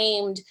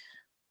shamed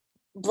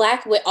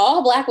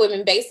all Black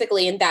women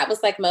basically, and that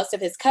was like most of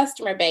his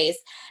customer base.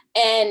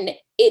 And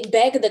it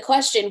begged the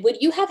question: would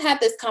you have had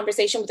this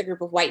conversation with a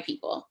group of white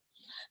people?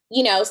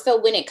 You know, so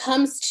when it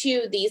comes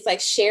to these like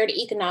shared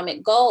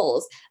economic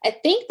goals, I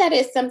think that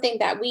is something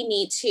that we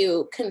need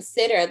to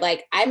consider.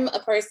 Like, I'm a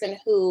person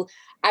who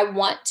I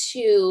want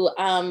to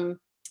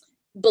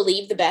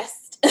believe the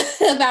best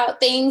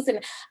about things,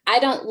 and I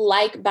don't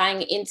like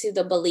buying into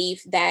the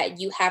belief that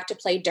you have to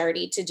play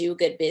dirty to do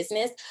good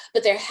business,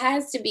 but there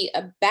has to be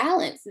a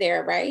balance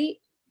there, right?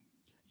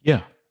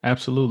 Yeah,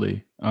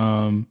 absolutely.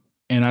 And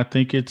I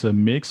think it's a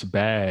mixed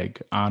bag,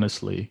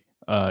 honestly.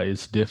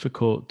 It's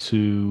difficult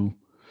to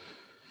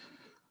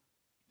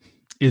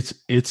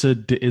it's a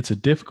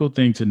difficult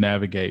thing to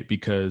navigate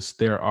because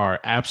there are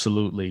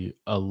absolutely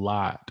a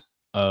lot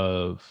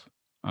of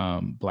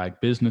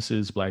Black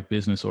businesses, Black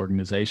business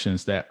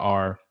organizations that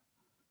are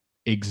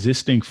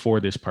existing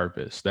for this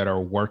purpose, that are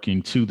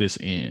working to this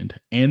end,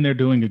 and they're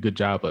doing a good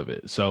job of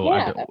it. So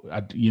Yeah,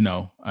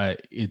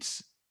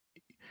 it's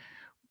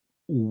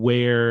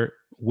where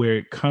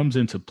it comes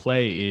into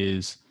play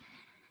is,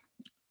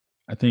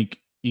 I think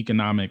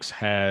economics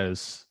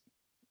has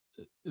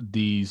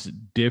these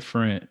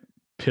different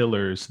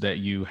pillars that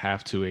you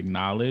have to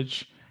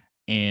acknowledge,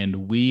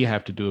 and we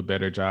have to do a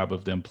better job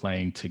of them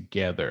playing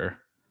together.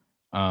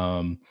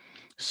 um,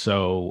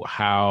 so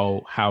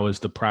how is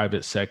the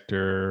private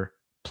sector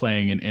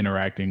playing and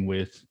interacting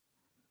with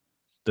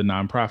the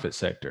nonprofit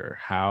sector?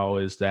 How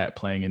is that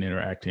playing and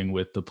interacting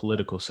with the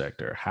political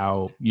sector?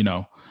 How,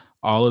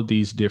 all of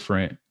these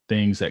different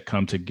things that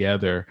come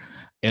together.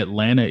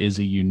 Atlanta is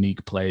a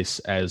unique place,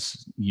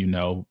 as you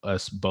know,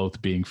 us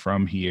both being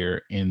from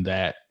here, in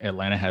that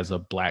Atlanta has a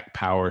Black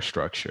power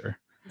structure.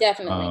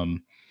 definitely.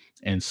 Um,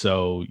 and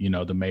so,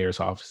 the mayor's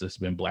office has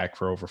been Black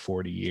for over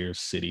 40 years.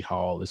 City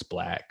Hall is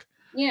Black.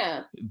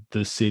 Yeah,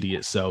 The city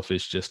itself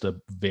is just a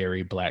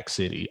very Black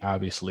city.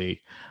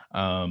 Obviously,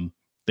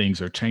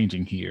 things are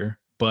changing here,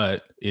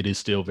 but it is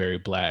still very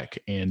Black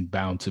and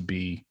bound to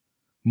be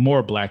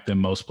more Black than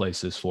most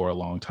places for a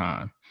long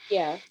time.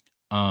 yeah.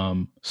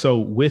 So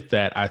with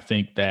that, I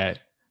think that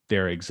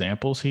there are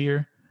examples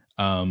here.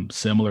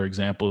 Similar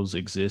examples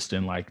exist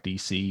in like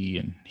DC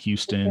and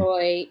Houston,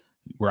 Detroit.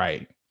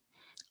 right?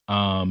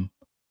 Um,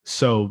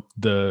 so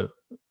the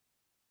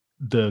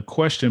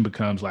question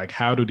becomes like,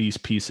 how do these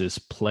pieces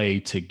play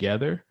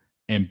together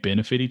and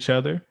benefit each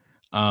other?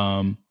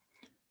 Um,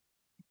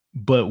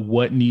 but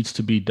what needs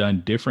to be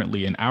done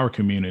differently in our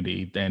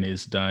community than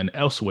is done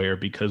elsewhere,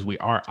 because we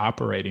are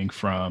operating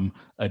from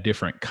a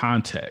different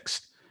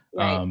context,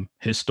 Right.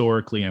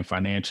 historically and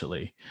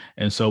financially.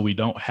 And so we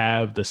don't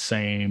have the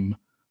same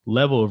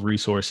level of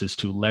resources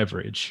to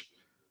leverage.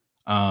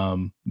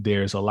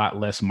 There's a lot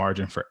less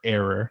margin for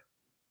error,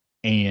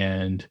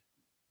 and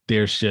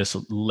there's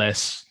just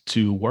less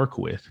to work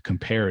with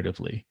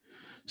comparatively.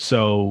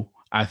 So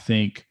I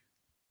think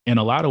in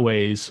a lot of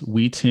ways,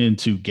 we tend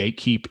to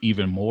gatekeep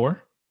even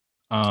more.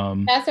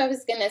 Um, That's what I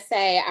was gonna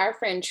say. Our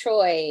friend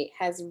Troy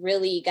has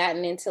really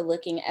gotten into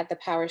looking at the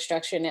power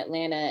structure in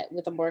Atlanta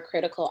with a more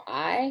critical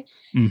eye.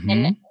 And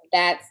mhm.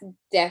 that's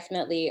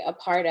definitely a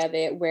part of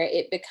it, where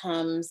it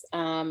becomes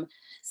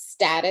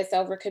status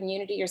over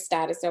community or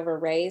status over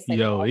race, like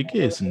Yo, it over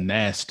gets race.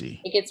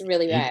 nasty. It gets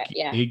really bad. It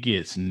Yeah. it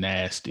gets Yeah.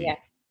 nasty.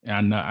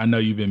 I know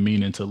you've been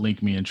meaning to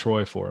link me and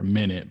Troy for a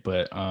minute,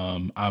 but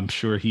I'm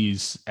sure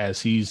he's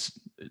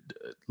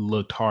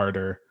looked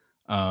harder.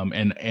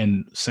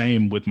 And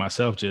same with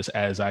myself, just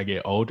as I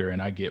get older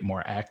and I get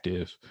more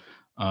active.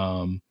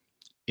 Um,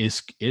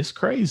 it's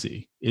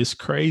crazy. It's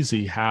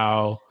crazy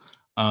how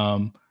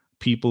um,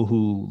 people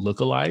who look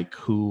alike,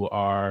 who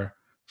are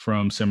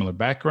from similar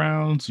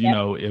backgrounds. You Yep.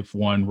 know, if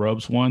one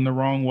rubs one the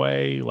wrong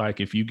way, like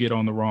if you get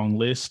on the wrong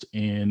list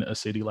in a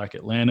city like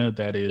Atlanta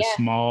that is Yeah.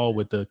 small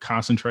with a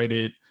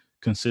concentrated,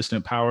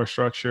 consistent power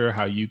structure,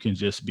 how you can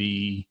just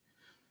be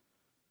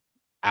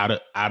out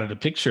of the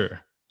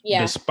picture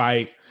Yeah.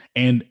 despite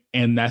and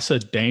that's a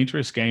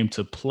dangerous game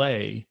to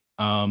play,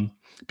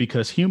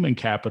 because human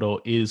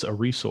capital is a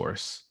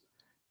resource.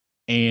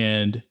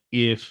 And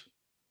if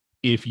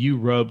you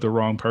rub the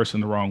wrong person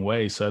the wrong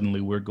way,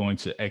 suddenly we're going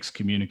to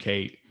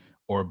excommunicate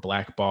or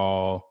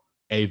blackball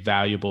a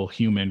valuable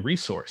human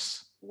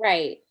resource,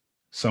 Right.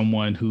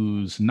 someone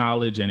whose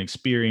knowledge and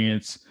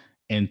experience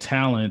and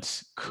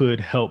talents could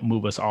help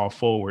move us all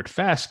forward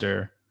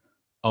faster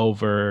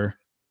over,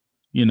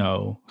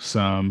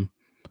 some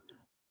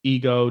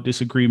ego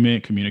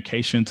disagreement,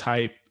 communication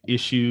type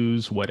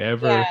issues,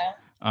 whatever.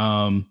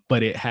 Yeah.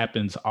 But it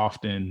happens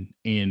often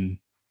in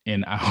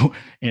our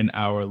in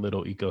our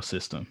little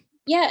ecosystem.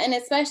 Yeah, and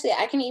especially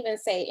I can even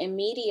say in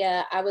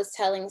media, I was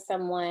telling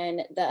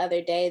someone the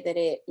other day that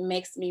it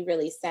makes me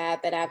really sad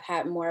that I've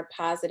had more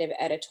positive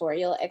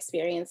editorial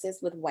experiences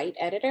with white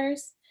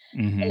editors.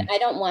 And Hmm. I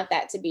don't want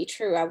that to be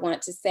true. I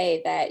want to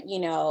say that,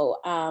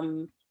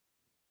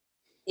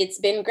 it's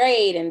been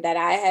great and that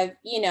I have,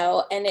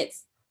 and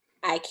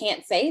I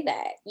can't say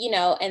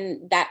that,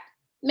 and that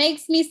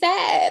makes me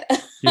sad.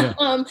 Yeah,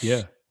 um,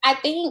 yeah, I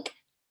think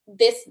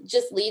this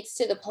just leads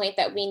to the point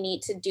that we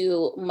need to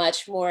do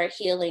much more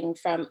healing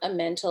from a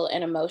mental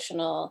and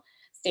emotional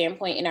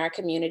standpoint in our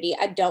community.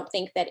 I don't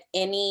think that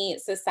any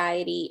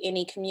society,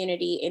 any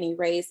community, any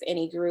race,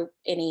 any group,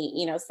 any,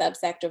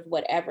 subsect of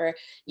whatever,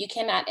 you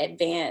cannot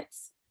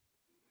advance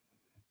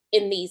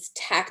in these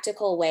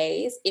tactical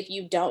ways if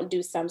you don't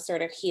do some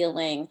sort of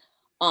healing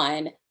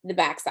on the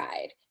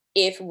backside.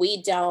 If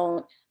we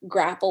don't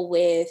grapple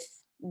with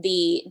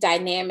the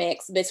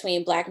dynamics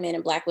between Black men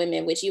and Black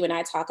women, which you and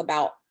I talk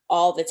about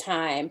all the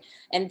time,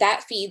 and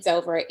that feeds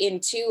over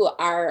into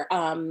our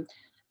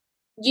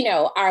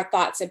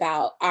thoughts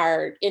about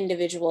our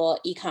individual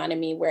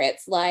economy, where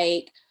it's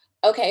like,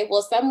 okay,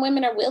 well, some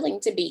women are willing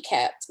to be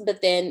kept,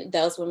 but then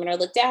those women are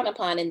looked down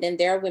upon. And then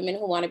there are women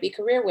who want to be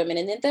career women,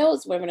 and then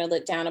those women are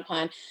looked down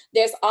upon.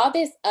 There's all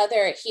this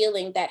other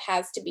healing that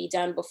has to be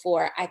done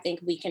before I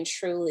think we can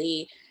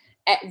truly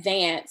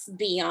advance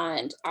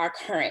beyond our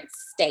current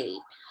state.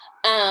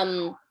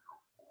 Um,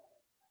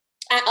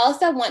 I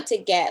also want to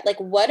get like,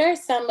 what are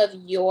some of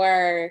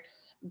your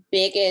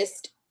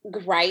biggest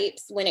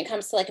gripes when it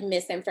comes to like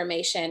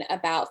misinformation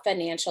about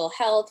financial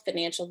health,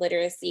 financial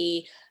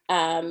literacy,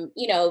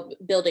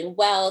 building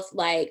wealth?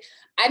 Like,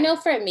 I know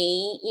for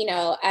me,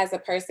 as a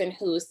person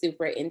who's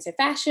super into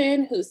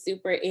fashion, who's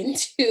super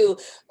into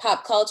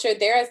pop culture,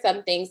 there are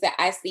some things that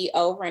I see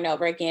over and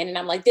over again. And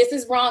I'm like, this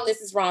is wrong, this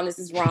is wrong, this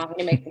is wrong.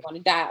 And it makes me want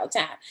to die all the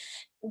time.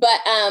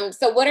 But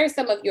so what are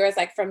some of yours,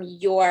 like from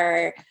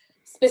your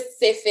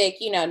specific,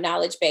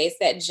 knowledge base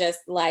that just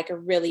like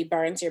really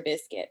burns your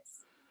biscuits?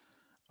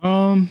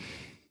 um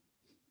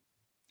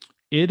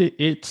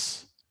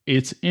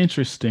it's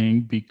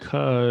interesting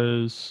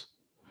because,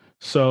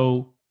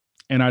 so,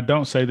 and I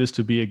don't say this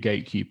to be a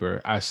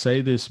gatekeeper, I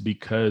say this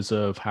because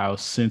of how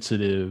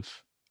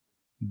sensitive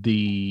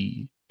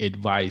the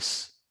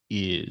advice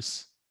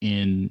is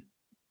in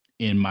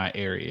my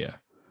area.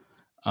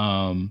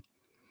 um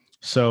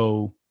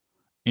so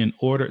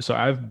so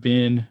I've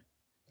been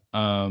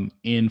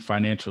in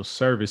financial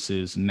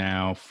services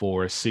now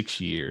for 6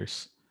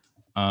 years.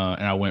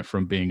 And I went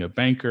from being a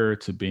banker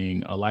to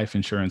being a life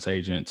insurance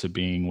agent to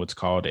being what's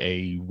called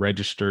a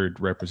registered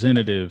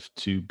representative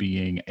to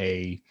being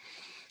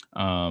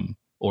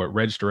or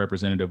registered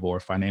representative or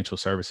financial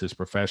services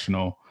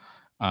professional.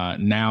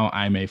 Now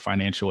I'm a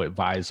financial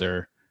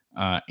advisor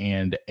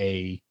and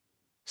a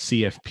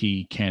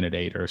CFP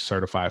candidate or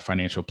certified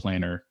financial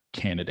planner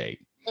candidate.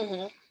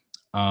 Hmm.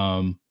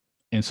 Um,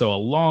 and so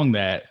along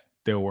that,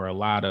 there were a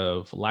lot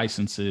of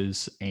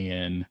licenses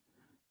and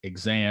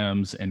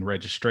exams and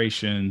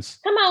registrations.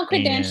 Come on, And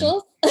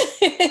credentials.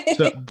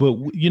 so, but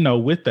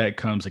with that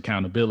comes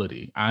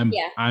accountability. I'm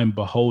Yeah, I'm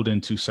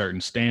beholden to certain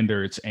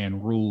standards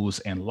and rules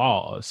and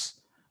laws,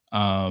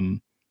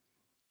 um,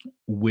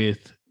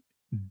 with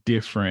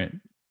different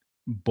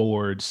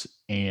boards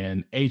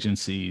and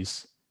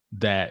agencies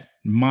that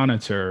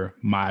monitor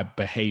my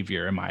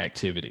behavior and my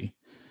activity.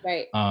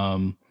 right,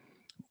 Um,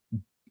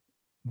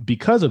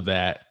 because of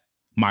that,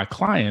 my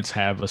clients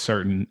have a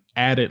certain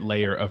added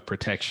layer of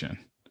protection,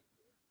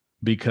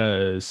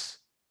 because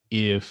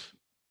if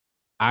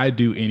I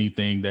do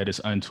anything that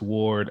is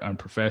untoward,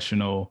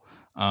 unprofessional,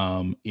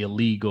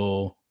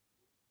 illegal,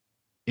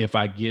 if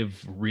I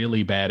give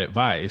really bad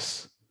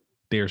advice,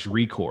 there's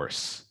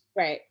recourse.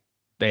 right,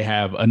 They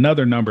have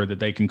another number that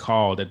they can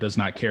call that does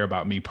not care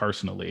about me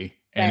personally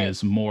and right,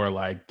 is more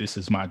like, this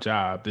is my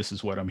job, this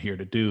is what I'm here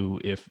to do.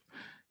 If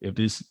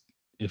this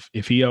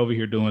if he over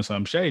here doing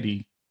something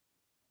shady,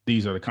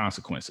 these are the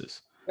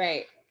consequences.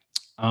 right.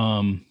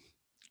 Um,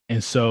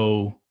 and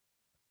so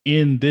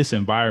in this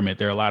environment,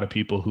 there are a lot of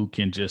people who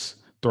can just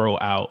throw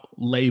out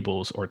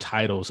labels or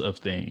titles of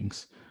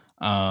things.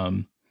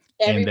 Um,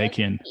 and they Everyone's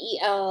can,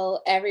 a CEO,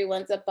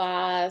 everyone's a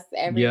boss,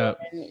 everyone,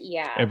 yeah,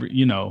 yeah. every,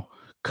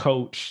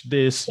 coach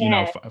this,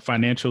 Yes,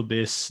 financial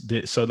this,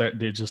 so that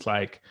they're just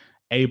like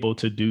able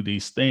to do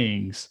these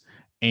things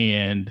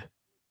and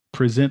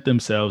present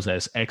themselves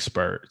as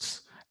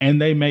experts.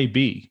 And they may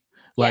be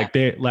yeah, like,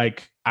 they're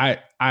like, I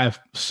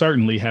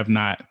certainly have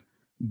not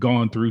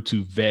gone through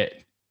to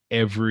vet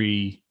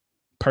every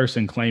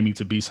person claiming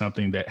to be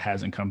something that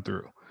hasn't come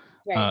through.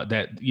 right,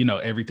 That,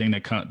 everything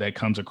that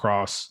comes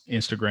across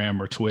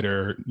Instagram or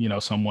Twitter,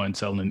 someone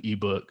selling an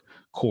ebook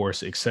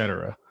course,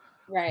 etc.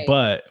 right.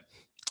 But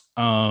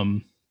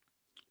um,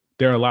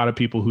 there are a lot of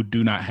people who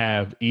do not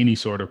have any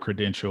sort of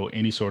credential,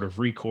 any sort of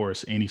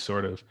recourse, any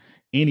sort of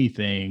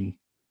anything,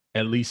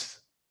 at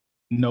least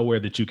nowhere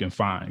that you can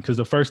find. Because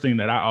the first thing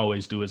that I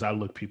always do is I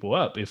look people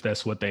up if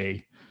that's what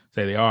they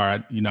say they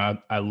are.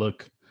 I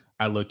look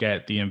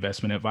at the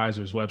investment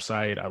advisor's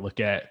website.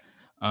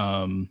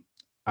 Um,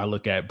 I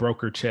look at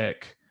Broker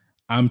Check.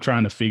 I'm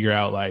trying to figure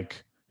out,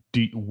 like,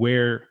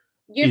 where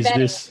You're is vetting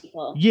this?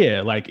 people.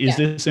 Yeah, like, is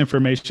Yeah, this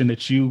information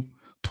that you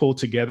pull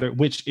together,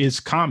 which is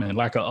common?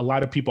 Like, a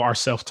lot of people are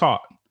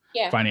self-taught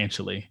yeah,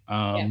 financially.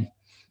 yeah,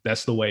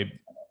 That's the way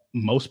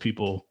most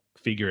people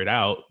figure it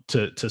out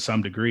to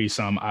some degree,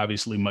 some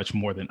obviously much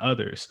more than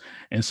others.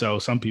 And so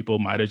some people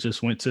might have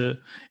just went to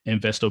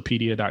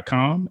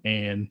investopedia.com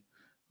and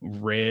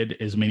read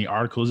as many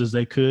articles as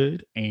they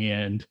could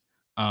and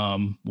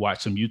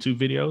watch some YouTube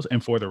videos.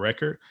 And for the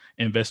record,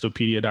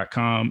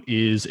 investopedia.com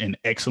is an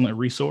excellent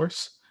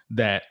resource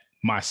that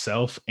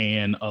myself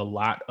and a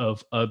lot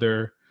of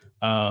other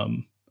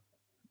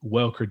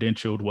well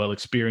credentialed, well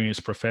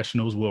experienced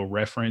professionals will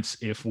reference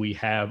if we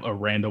have a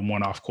random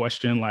one off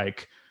question.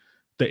 Like,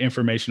 the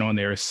information on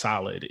there is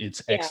solid,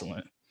 it's yeah,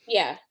 excellent.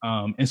 yeah.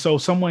 And so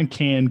someone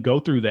can go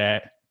through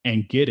that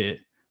and get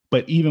it.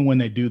 But even when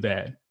they do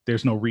that,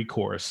 there's no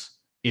recourse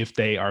if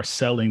they are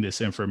selling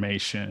this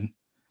information.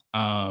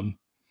 Um,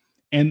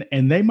 and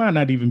they might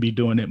not even be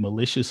doing it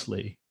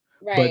maliciously,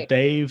 Right, but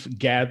they've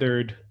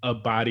gathered a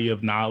body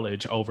of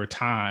knowledge over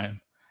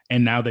time,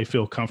 and now they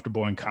feel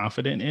comfortable and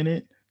confident in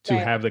it to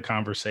right, have the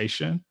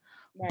conversation.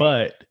 right.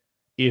 But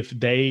if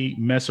they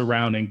mess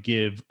around and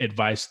give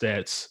advice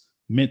that's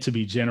meant to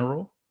be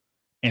general,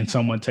 and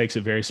someone takes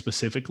it very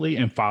specifically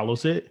and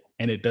follows it,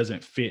 and it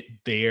doesn't fit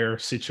their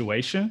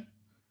situation,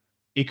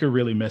 it could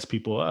really mess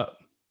people up.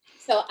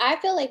 So I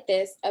feel like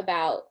this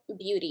about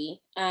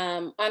beauty.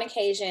 On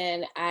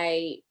occasion,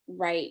 I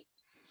write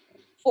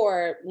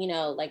for,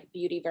 like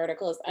beauty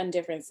verticals on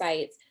different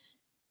sites.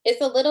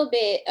 It's a little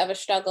bit of a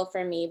struggle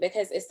for me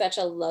because it's such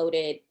a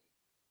loaded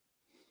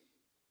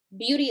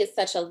beauty is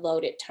such a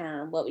loaded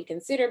term, what we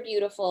consider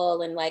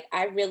beautiful. And like,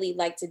 I really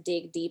like to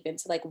dig deep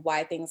into like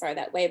why things are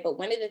that way. But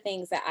one of the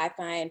things that I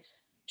find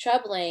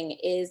troubling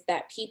is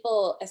that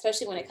people,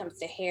 especially when it comes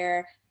to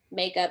hair,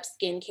 makeup,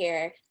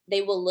 skincare,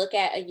 they will look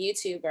at a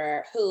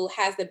YouTuber who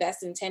has the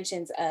best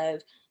intentions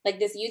of, like,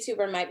 this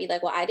YouTuber might be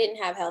like, well, I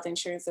didn't have health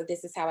insurance, so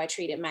this is how I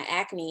treated my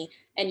acne.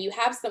 And you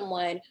have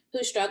someone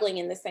who's struggling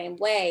in the same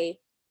way,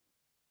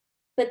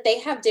 but they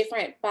have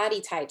different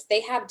body types,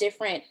 they have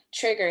different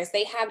triggers,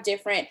 they have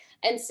different,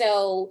 and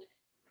so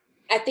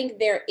I think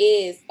there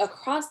is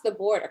across the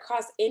board,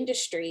 across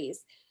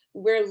industries,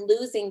 we're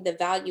losing the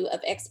value of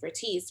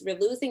expertise. We're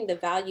losing the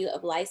value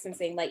of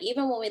licensing. Like,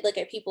 even when we look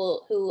at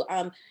people who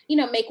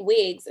make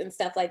wigs and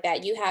stuff like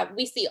that,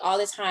 we see all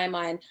the time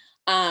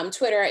on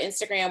Twitter or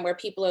Instagram where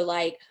people are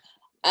like,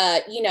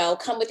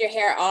 come with your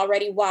hair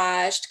already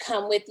washed,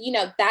 come with,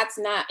 that's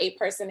not a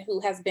person who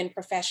has been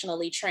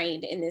professionally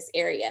trained in this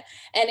area.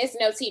 And it's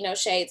no tea, no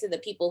shade to the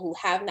people who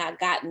have not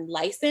gotten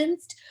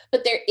licensed,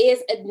 but there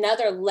is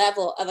another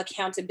level of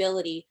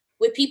accountability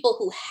with people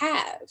who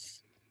have,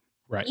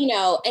 Right.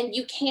 and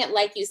you can't,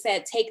 like you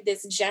said, take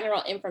this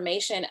general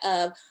information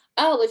of,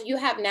 oh, if you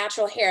have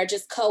natural hair,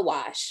 just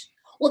co-wash.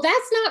 Well,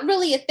 that's not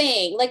really a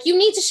thing. Like, you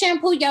need to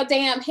shampoo your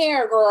damn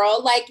hair,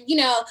 girl. Like,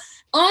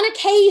 on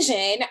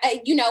occasion,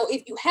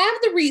 if you have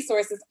the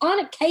resources, on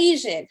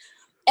occasion,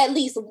 at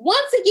least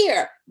once a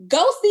year,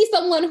 go see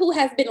someone who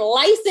has been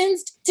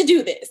licensed to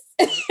do this.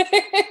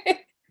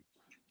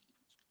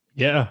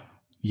 Yeah.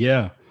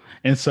 Yeah.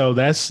 And so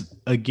that's,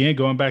 again,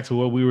 going back to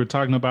what we were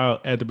talking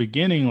about at the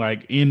beginning,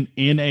 like, in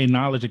a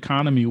knowledge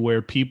economy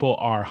where people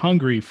are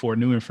hungry for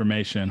new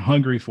information,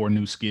 hungry for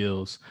new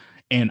skills.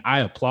 And I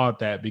applaud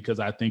that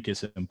because I think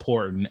it's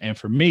important. And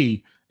for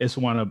me, it's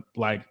one of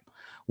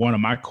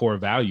my core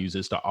values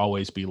is to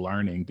always be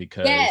learning, Yes.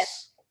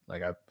 because,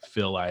 like, I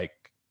feel like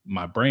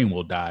my brain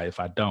will die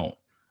if I don't.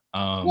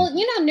 Well,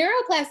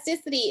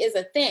 neuroplasticity is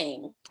a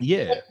thing. Like,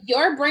 Yeah.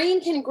 your brain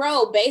can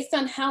grow based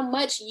on how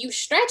much you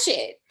stretch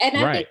it. And I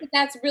think Right. that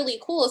that's really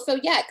cool. So,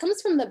 yeah, it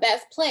comes from the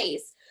best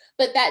place,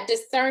 but that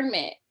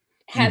discernment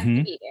has to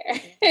Mm-hmm. be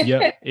there.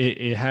 Yep,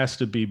 it has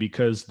to be,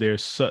 because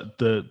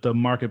the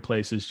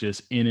marketplace is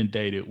just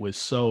inundated with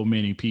so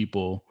many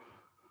people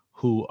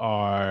who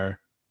are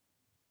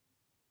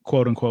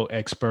quote unquote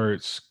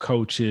experts,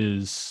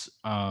 coaches,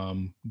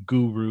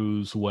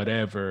 gurus,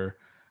 whatever,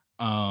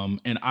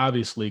 And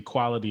obviously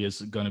quality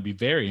is going to be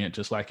variant,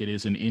 just like it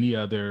is in any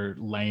other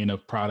lane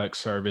of product,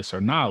 service,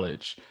 or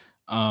knowledge.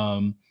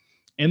 Um,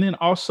 and then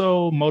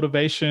also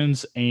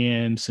motivations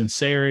and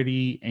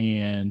sincerity.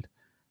 And,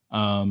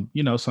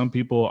 some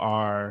people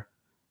are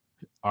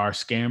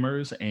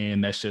scammers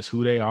and that's just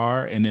who they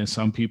are. And then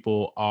some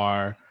people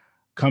are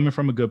coming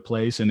from a good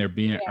place and they're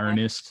being Yeah.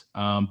 earnest,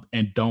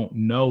 and don't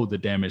know the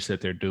damage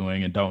that they're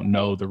doing and don't Right.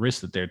 know the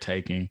risk that they're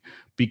taking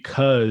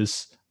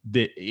because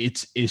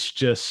it's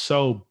just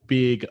so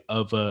big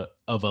of a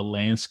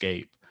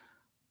landscape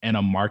and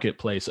a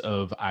marketplace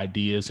of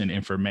ideas and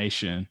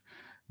information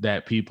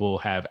that people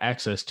have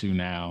access to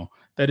now,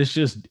 that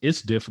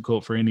it's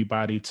difficult for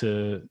anybody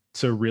to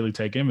really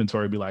take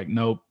inventory, be like,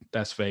 nope,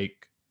 that's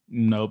fake,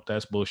 nope,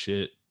 that's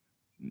bullshit,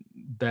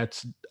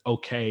 that's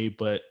okay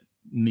but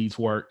needs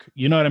work,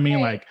 you know what I mean?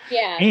 Right. Like,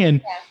 Yeah.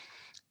 and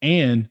Yeah.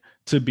 and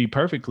to be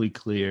perfectly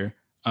clear,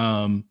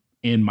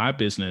 in my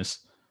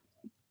business,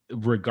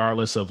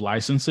 regardless of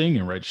licensing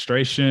and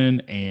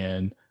registration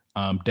and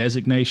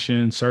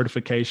designation,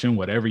 certification,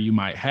 whatever you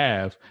might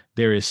have,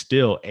 there is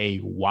still a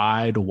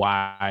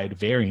wide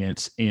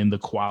variance in the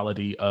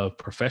quality of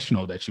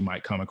professional that you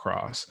might come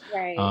across.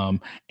 Right.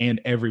 And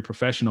every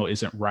professional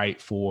isn't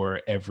right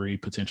for every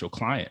potential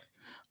client.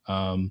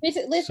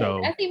 Listen, So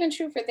that's even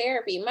true for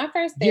therapy. My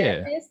first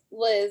yeah, therapist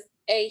was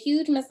a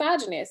huge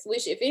misogynist,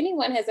 which, if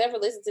anyone has ever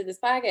listened to this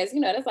podcast,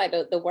 that's like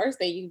the worst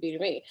thing you can do to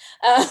me.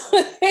 Uh,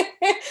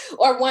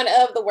 or one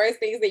of the worst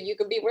things that you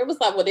could be, where it was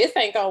like, well, this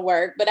ain't gonna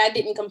work, but I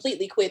didn't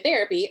completely quit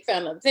therapy,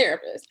 found another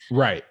therapist.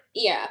 right.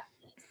 Yeah.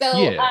 So,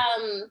 Yeah.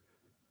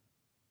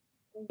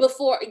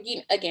 before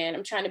again,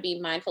 I'm trying to be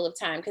mindful of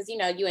time because you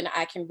and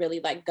I can really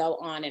like go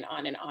on and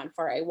on and on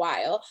for a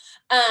while.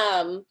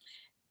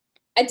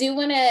 I do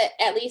want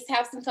to at least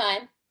have some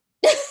fun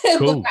before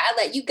Cool. I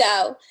let you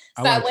go.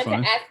 I So I like want to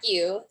fun. ask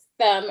you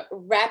some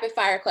rapid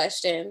fire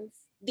questions.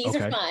 These are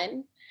Okay.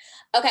 fun.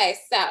 Okay,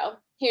 so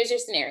here's your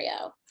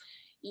scenario.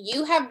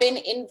 You have been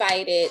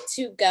invited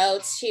to go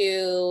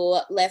to,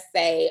 let's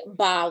say,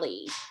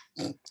 Bali.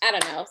 I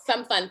don't know,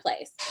 some fun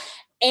place.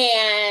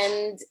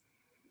 And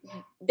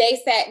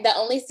they said the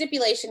only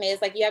stipulation is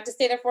like you have to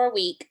stay there for a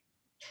week,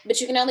 but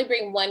you can only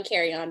bring one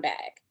carry-on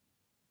bag.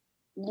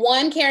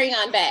 One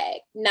carry-on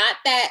bag, not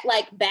that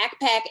like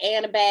backpack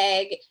and a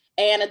bag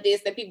and a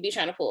this that people be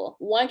trying to pull.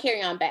 One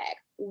carry-on bag.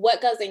 What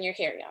goes in your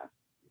carry-on?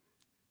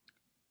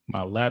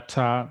 My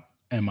laptop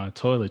and my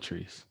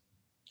toiletries,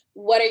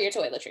 What are your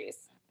toiletries?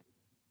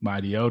 my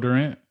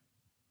deodorant,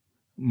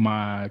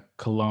 my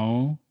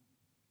cologne,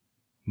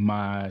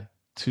 my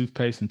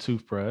toothpaste and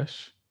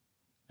toothbrush,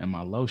 and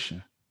my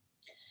lotion.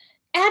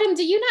 Adam,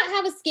 do you not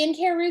have a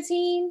skincare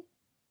routine?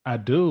 I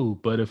do,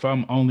 but if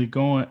I'm only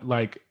going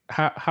like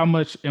how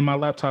much in my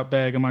laptop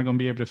bag am I gonna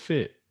be able to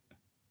fit?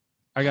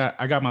 I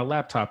got my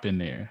laptop in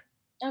there.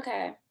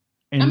 Okay.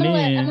 And I'm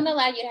then gonna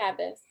allow you to have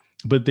this.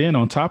 but then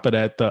on top of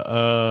that,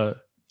 the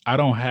I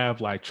don't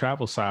have like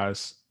travel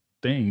size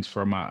things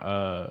for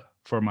my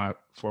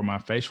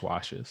face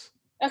washes.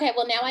 Okay,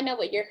 well now I know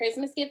what your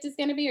Christmas gift is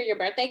gonna be or your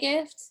birthday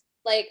gift.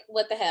 Like,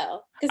 what the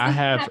hell? Because I this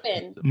have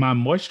happened. my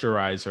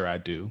moisturizer. I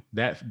do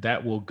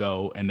that will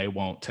go, and they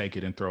won't take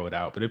it and throw it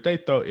out. But if they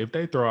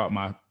throw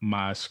out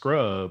my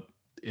scrub,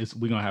 it's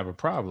we're gonna have a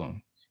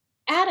problem.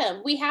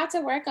 Adam, we have to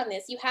work on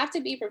this. You have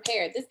to be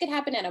prepared. This could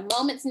happen at a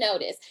moment's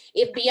notice.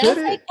 If Could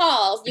Beyonce it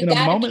calls, you in a got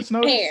to be moment's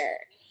notice? prepared.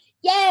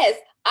 Yes,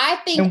 I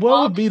think And what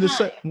all would be the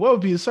time. what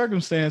would be the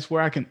circumstance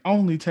where I can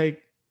only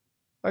take,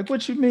 like,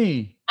 what you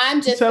mean? I'm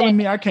You just saying. telling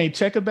me I can't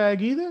check a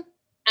bag either?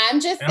 I'm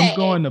just And I'm saying.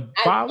 going to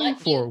I Bali want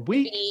you for a to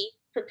week. be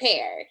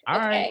prepared. All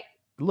right. Okay.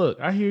 Look,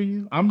 I hear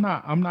you. I'm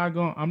not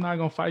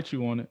gonna fight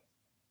you on it.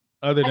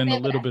 Other I than the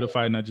said what little I bit of said.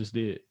 fighting I just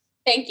did.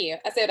 Thank you.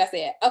 I said what I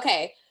said.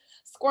 Okay.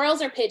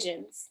 Squirrels or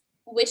pigeons?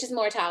 Which is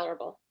more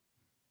tolerable?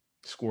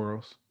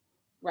 Squirrels.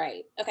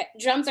 Right. Okay.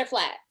 Drums or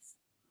flats?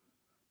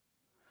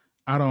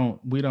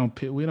 We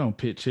don't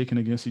pit chicken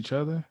against each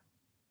other.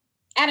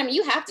 Adam,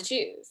 you have to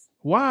choose.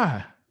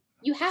 Why?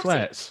 You have to.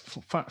 Flats.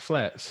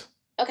 Flats.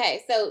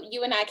 Okay, so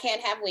you and I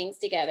can't have wings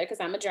together because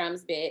I'm a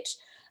drums bitch.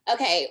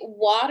 Okay,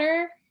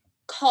 water,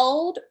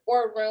 cold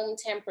or room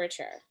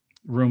temperature?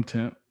 Room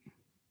temp.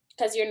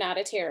 Because you're not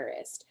a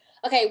terrorist.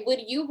 Okay, would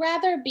you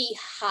rather be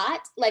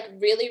hot, like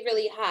really,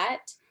 really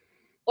hot,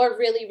 or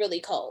really, really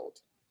cold?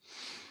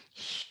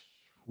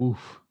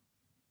 Oof.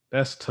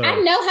 That's I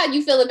tough. know how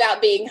you feel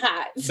about being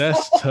hot.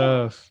 That's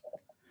tough.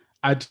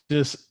 I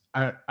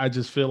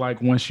just feel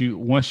like once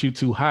you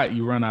too hot,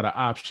 you run out of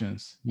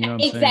options. You know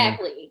what I'm saying?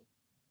 Exactly.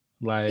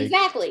 Like,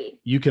 Exactly.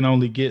 you can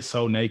only get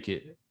so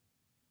naked.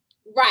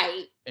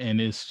 Right. And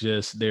it's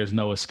just there's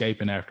no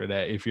escaping after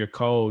that. If you're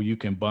cold, you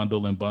can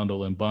bundle and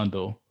bundle and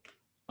bundle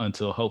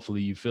until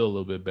hopefully you feel a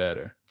little bit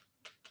better.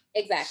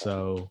 Exactly.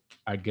 So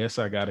I guess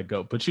I gotta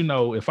go. But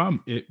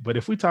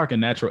if we talking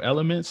natural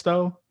elements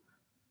though,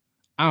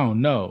 I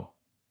don't know.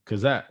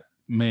 Cause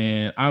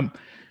I'm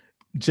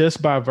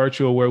just by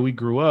virtue of where we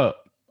grew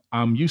up,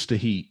 I'm used to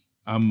heat.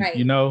 Right.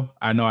 I know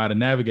how to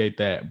navigate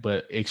that.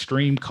 But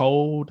extreme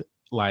cold,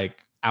 like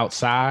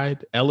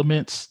outside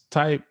elements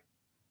type,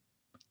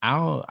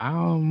 I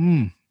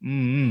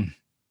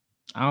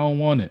don't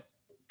want it.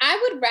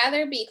 I would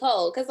rather be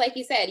cold because, like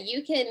you said,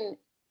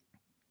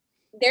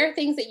 there are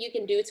things that you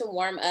can do to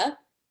warm up,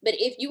 but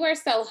if you are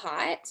so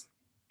hot,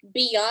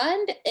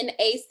 beyond an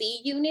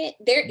AC unit,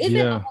 there isn't a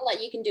Yeah. whole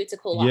lot you can do to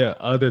cool off. Yeah.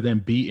 Other than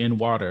be in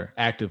water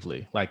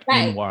actively, like in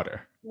Right,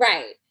 water.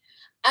 right.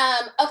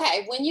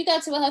 Okay, when you go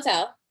to a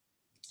hotel,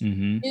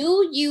 Mm-hmm.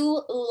 do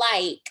you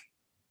like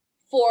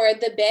for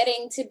the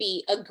bedding to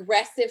be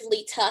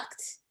aggressively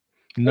tucked?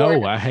 Or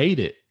No, I hate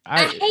it.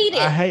 I hate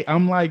I it. hate.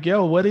 I'm like,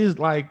 yo, what is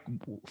like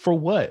for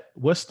what?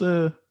 What's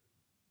the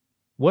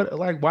what?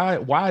 Like,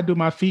 why do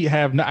my feet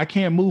have? No, I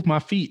can't move my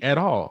feet at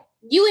all.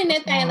 You in What's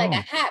that thing going like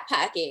on? a hot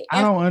pocket. I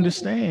And don't for me,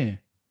 understand.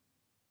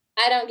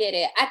 I don't get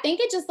it. I think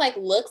it just like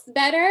looks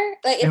better.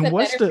 Like it's And a better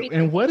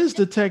what is presentation.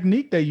 the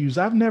technique they use?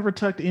 I've never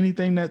tucked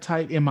anything that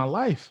tight in my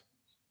life.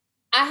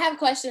 I have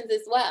questions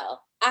as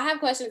well. I have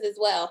questions as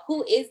well.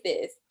 Who is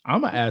this?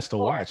 I'm gonna Who's ask to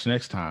for? watch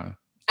next time.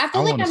 I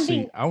feel like I'm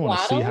being I want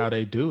to see throttled. how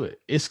they do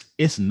it.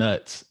 It's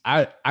nuts.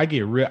 I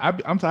get real. I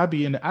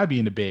be in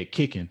the bed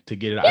kicking to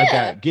get it. I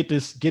Yeah. got get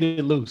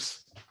it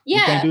loose. We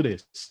can't Yeah. do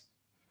this.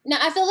 Now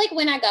I feel like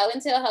when I go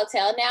into a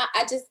hotel now,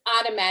 I just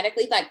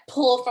automatically like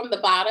pull from the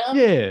bottom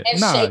Yeah, and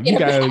nah, shake it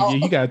about.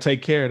 you gotta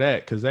take care of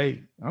that because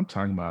I'm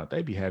talking about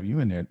they be having you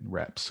in there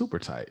wrapped super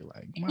tight,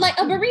 like my Like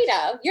a goodness.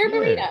 burrito. You're a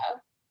Yeah,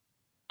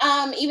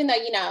 burrito. Even though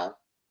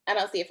I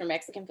don't see it for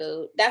Mexican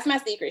food. That's my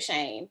secret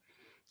shame.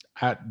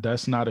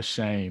 that's not a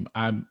shame.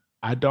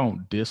 I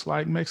don't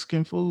dislike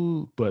Mexican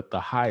food, but the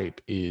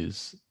hype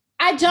is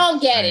I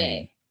don't get it.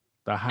 insane.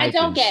 The I hype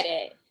don't get is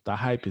it. the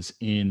hype is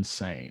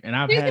insane, and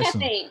Here's what I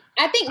think.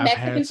 I think I've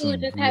had Mexican food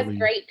some just has really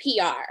great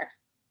PR.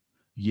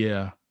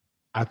 yeah.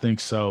 I think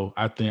so.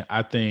 I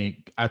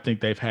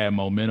think they've had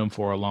momentum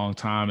for a long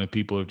time, and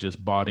people have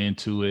just bought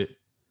into it.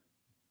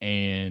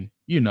 And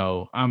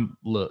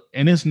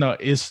it's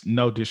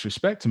no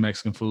disrespect to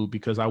Mexican food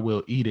because I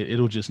will eat it.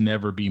 It'll just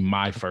never be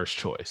my first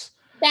choice.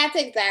 That's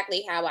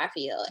exactly how I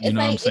feel. You It's know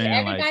what I'm like if saying?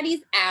 Like, everybody's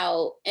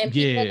out and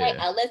people are like,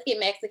 yeah, oh, let's get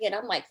Mexican.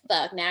 I'm like,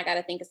 fuck, now I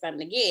gotta think of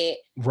something to get.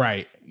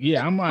 right.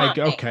 Yeah, I'm like,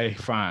 Fine. okay,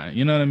 fine.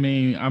 You know what I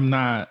mean? I'm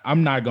not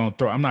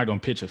gonna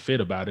pitch a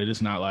fit about it.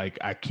 It's not like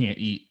I can't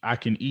eat. I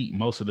can eat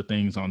most of the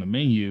things on the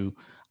menu.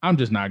 I'm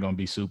just not gonna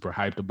be super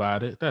hyped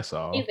about it. That's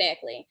all.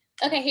 Exactly.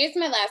 Okay, here's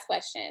my last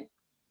question.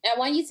 I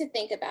want you to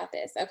think about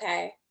this,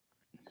 okay?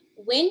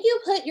 When you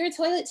put your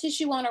toilet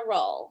tissue on a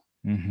roll,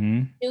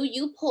 Hmm. do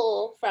you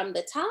pull from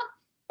the top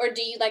or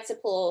do you like to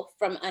pull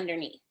from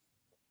underneath?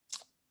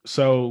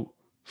 So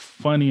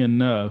funny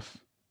enough,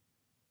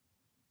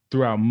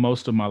 throughout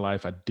most of my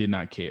life, I did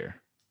not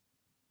care.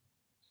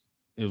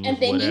 It And was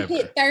then you whatever.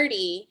 hit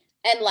 30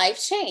 and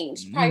life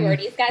changed. Mm,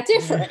 Priorities got eh.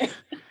 different.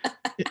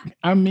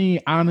 I mean,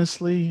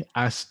 honestly,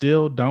 I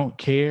still don't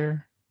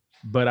care,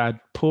 but I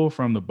pull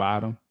from the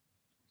bottom.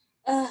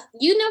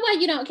 You know why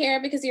you don't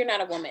care? Because you're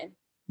not a woman.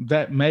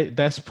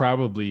 That's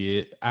probably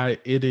it.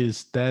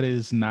 That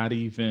is not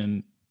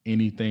even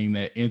anything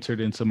that entered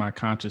into my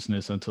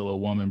consciousness until a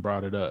woman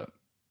brought it up.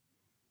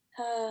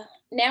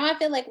 Now I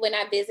feel like when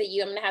I visit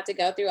you, I'm gonna have to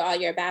go through all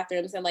your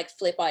bathrooms and like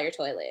flip all your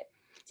toilet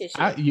tissue.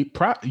 I you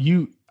pro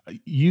you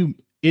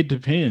it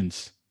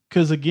depends.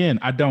 Cause again,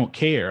 I don't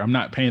care. I'm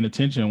not paying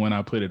attention when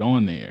I put it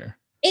on there.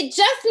 It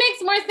just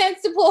makes more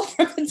sense to pull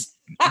from the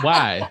top.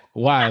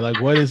 Why? Like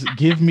what's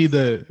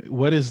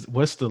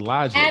the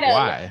logic? Adam,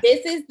 Why?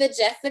 this is the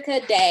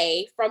Jessica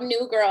Day from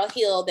New Girl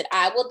Hill that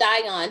I will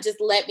die on. Just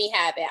let me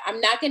have it.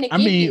 I'm not gonna I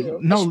give mean, you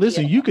a no,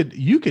 listen, spiel.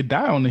 you could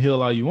die on the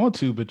hill all you want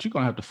to, but you're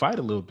gonna have to fight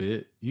a little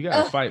bit. You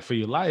gotta Ugh. fight for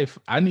your life.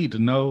 I need to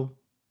know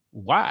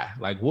why.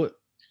 Like what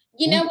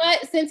You know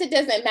what? Since it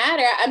doesn't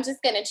matter, I'm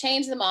just gonna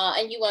change them all,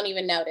 and you won't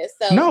even notice.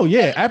 So no, we don't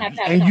yeah, even have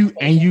to have a and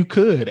conversation. you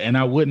could, and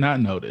I would not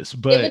notice.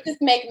 It would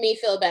just make me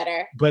feel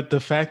better. But the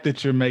fact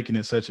that you're making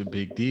it such a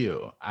big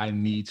deal, I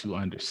need to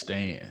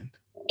understand.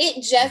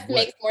 It just What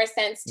makes more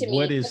sense to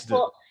what me to is the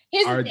pull.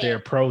 Here's the are thing. there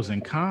pros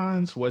and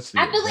cons? What's the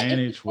I feel like if you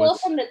advantage? pull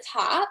What's from the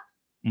top,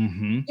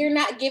 mm-hmm. you're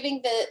not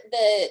giving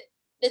the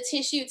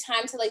tissue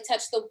time to like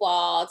touch the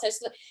wall,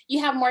 you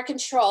have more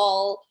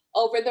control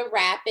over the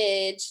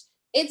wrappage.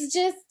 It's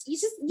just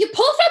you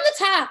pull from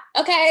the top,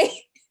 okay?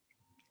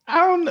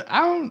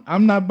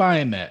 I'm not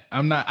buying that.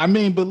 I'm not, I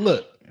mean, but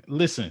look,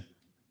 listen,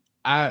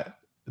 I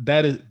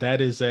that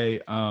is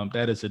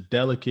a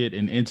delicate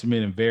and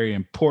intimate and very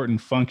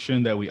important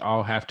function that we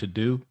all have to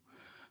do.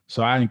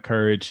 So I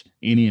encourage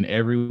any and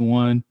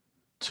everyone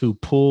to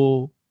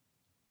pull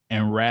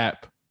and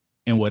wrap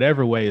in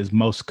whatever way is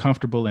most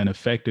comfortable and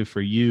effective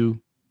for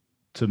you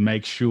to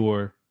make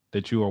sure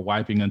that you are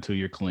wiping until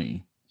you're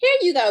clean. Here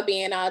you go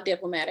being all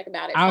diplomatic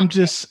about it. I'm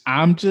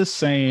just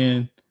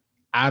saying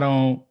I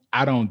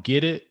don't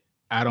get it.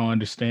 I don't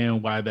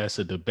understand why that's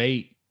a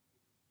debate.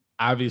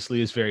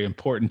 Obviously it's very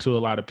important to a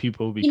lot of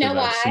people You know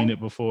because I've seen why? it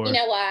before. You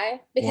know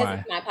why? Because Why?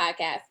 it's my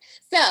podcast.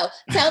 So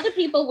tell the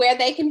people where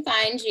they can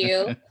find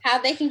you,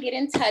 how they can get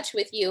in touch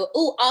with you.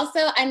 Oh,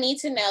 also, I need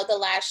to know the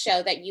last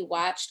show that you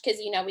watched because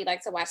we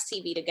like to watch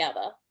TV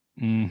together.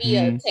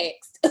 via Mm-hmm.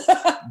 text.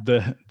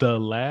 The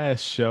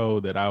last show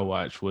that I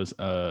watched was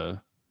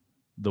the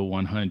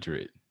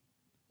 100.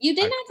 You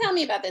did I not tell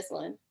me about this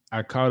one.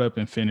 I caught up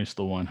and finished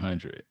the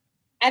 100.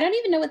 I don't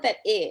even know what that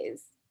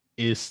is.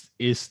 It's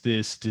this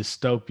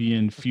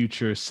dystopian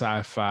future You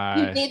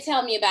sci-fi. did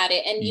tell me about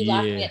it, and you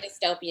lost me Yeah. at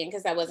dystopian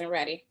because I wasn't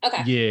ready.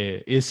 Okay. Yeah,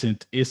 it's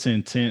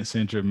intense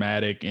and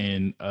dramatic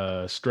and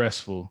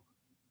stressful.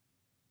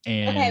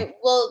 And Okay.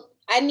 Well,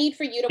 I need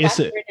for you to watch it's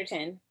a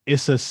Bridgerton.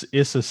 it's a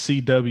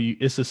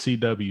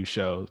CW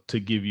show to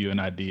give you an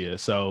idea.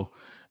 So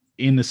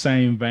in the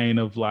same vein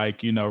of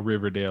like,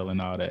 Riverdale and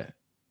all that.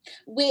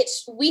 Which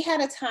we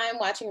had a time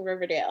watching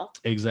Riverdale.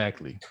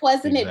 Exactly.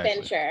 'Twas an Exactly.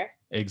 adventure.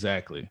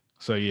 Exactly.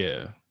 So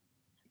yeah.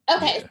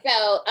 Okay,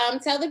 Yeah. so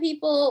tell the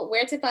people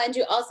where to find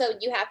you. Also,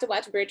 you have to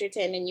watch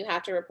Bridgerton and you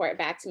have to report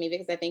back to me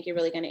because I think you're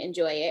really going to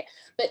enjoy it.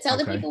 But tell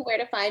the Okay. people where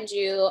to find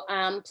you,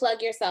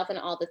 plug yourself and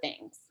all the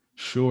things.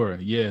 Sure.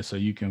 Yeah. So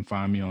you can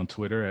find me on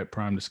Twitter at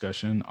Prime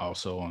Discussion,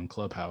 also on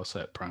Clubhouse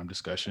at Prime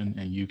Discussion.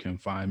 And you can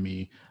find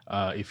me,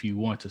 if you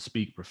want to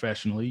speak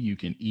professionally, you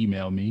can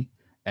email me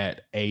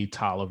at A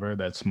Tolliver.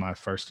 That's my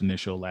first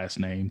initial last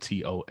name,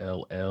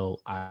 TOLLIVER,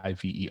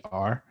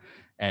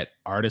 at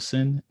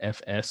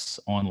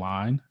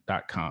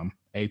artisanfsonline.com.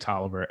 A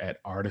Tolliver at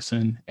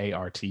artisan,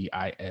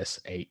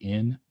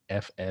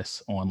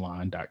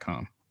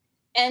 ARTISANFSonline.com.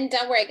 And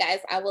don't worry, guys,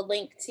 I will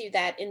link to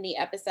that in the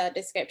episode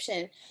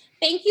description.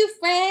 Thank you,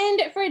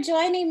 friend, for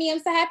joining me. I'm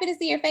so happy to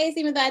see your face,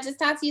 even though I just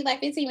talked to you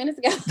like 15 minutes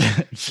ago.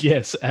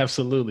 Yes,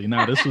 absolutely.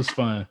 No, this was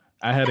fun.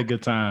 I had a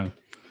good time.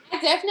 I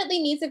definitely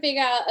need to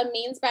figure out a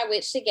means by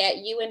which to get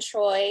you and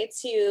Troy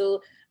to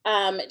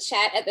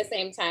chat at the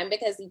same time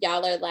because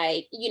y'all are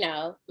like,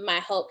 my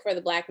hope for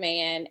the Black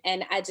man.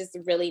 And I just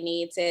really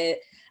need to.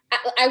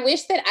 I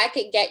wish that I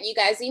could get you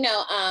guys,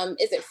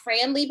 is it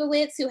Fran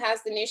Lebowitz who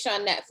has the new show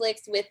on Netflix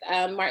with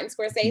Martin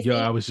Scorsese? Yo,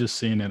 I was just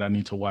seeing it. I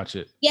need to watch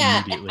it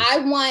immediately. I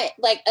want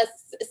like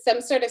some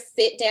sort of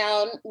sit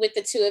down with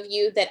the two of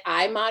you that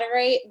I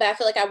moderate, but I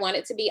feel like I want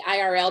it to be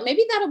IRL.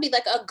 Maybe that'll be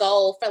like a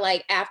goal for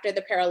like after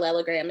the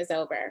parallelogram is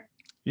over.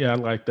 Yeah, I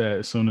like that.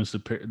 As soon as the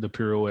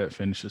pirouette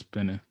finishes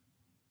spinning.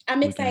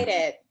 I'm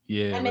excited.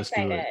 I'm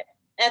excited. do it.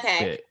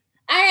 Okay. Yeah.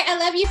 All right. I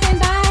love you, friend.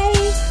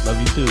 Bye. Love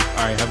you too. All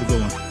right. Have a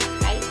good one.